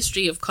of the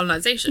history of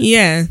colonization.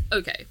 Yeah.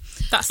 Okay.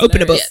 That's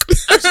Open a book.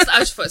 hilarious. Yeah. I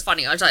just thought it was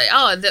funny. I was like,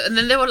 oh, and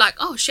then they were like,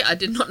 oh shit, I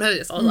did not know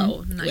this. I was like,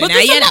 oh, no. But But now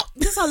there's, you a know. lot,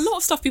 there's a lot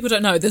of stuff people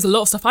don't know. There's a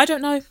lot of stuff I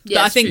don't know. Yeah, But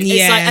I it's think true.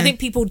 it's like Yeah. I think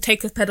people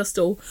take a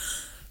pedestal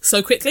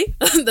so quickly.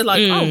 They're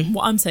like, oh,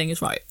 what I'm saying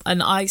is right.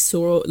 And I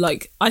saw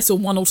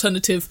one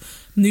alternative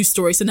news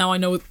story, so now I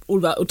know all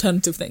about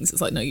alternative things.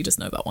 It's like, no, you just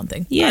know about one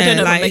thing. Yeah, I don't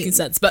know if like- I'm making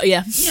sense, but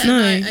yeah. Yeah,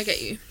 No. I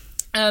get you.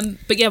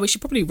 But yeah, we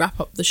should probably wrap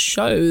up the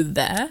show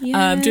there. We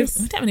Yes.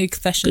 don't have any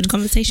confessions. Good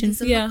conversation.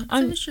 Yeah,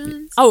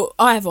 Confessions.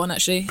 I have one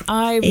actually.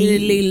 I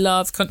really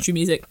love country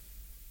music.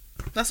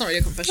 That's not really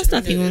a confession. There's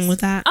nothing wrong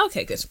with that.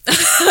 Okay, good.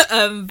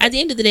 At the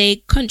end of the day,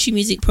 country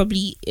music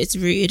probably is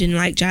rooted in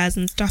like jazz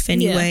and stuff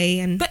anyway.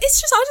 And But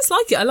it's just I just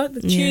like it. I like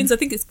the tunes. I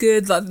think it's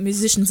good. Like the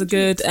musicians are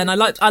good, and I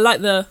like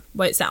the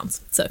way it sounds.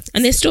 So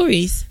and their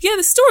stories. yeah,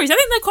 the stories. I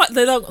think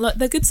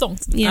they're good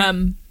songs. Yeah.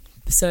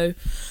 So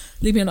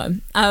leave me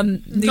alone.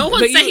 No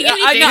one's saying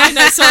I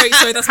know. Sorry.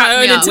 That's my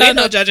own me out. internal. We're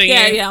not judging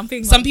Yeah, you. yeah. I'm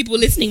being Some people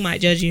listening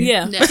might judge you.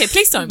 Yeah. Yeah. Okay,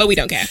 please don't. But we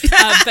don't care.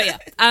 But yeah.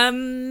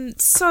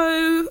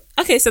 So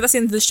that's the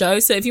end of the show.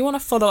 So if you want to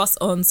follow us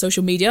on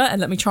social media,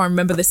 and let me try and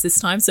remember this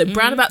time. So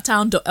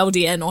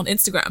brownabouttown.ldn on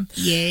Instagram.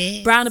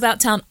 Yeah.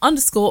 Brownabouttown_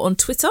 on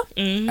Twitter.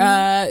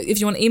 If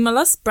you want to email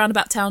us,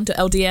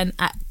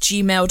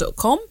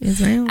 brownabouttown.ldn@gmail.com.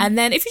 As well. And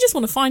then if you just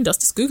want to find us,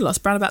 just Google us,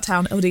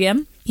 Brownabouttown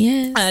LDM.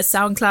 Yeah.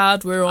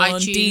 SoundCloud, we're on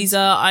iTunes.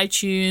 Deezer,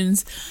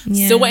 iTunes.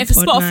 Yeah, Still waiting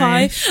for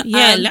Podknife. Spotify.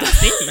 Yeah,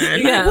 that's it,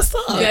 man. Yeah. What's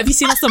up? Yeah, have you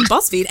seen us on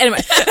BuzzFeed? Anyway.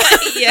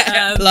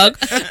 Yeah. Plug.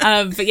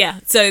 But yeah,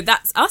 so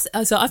that's us.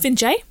 So I've been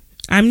Jay.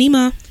 I'm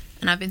Nima.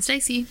 And I've been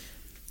Stacey.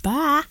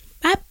 Bye.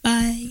 Bye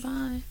bye.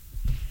 Bye.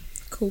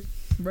 Cool.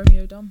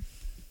 Romeo Dom.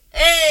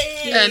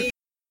 Hey.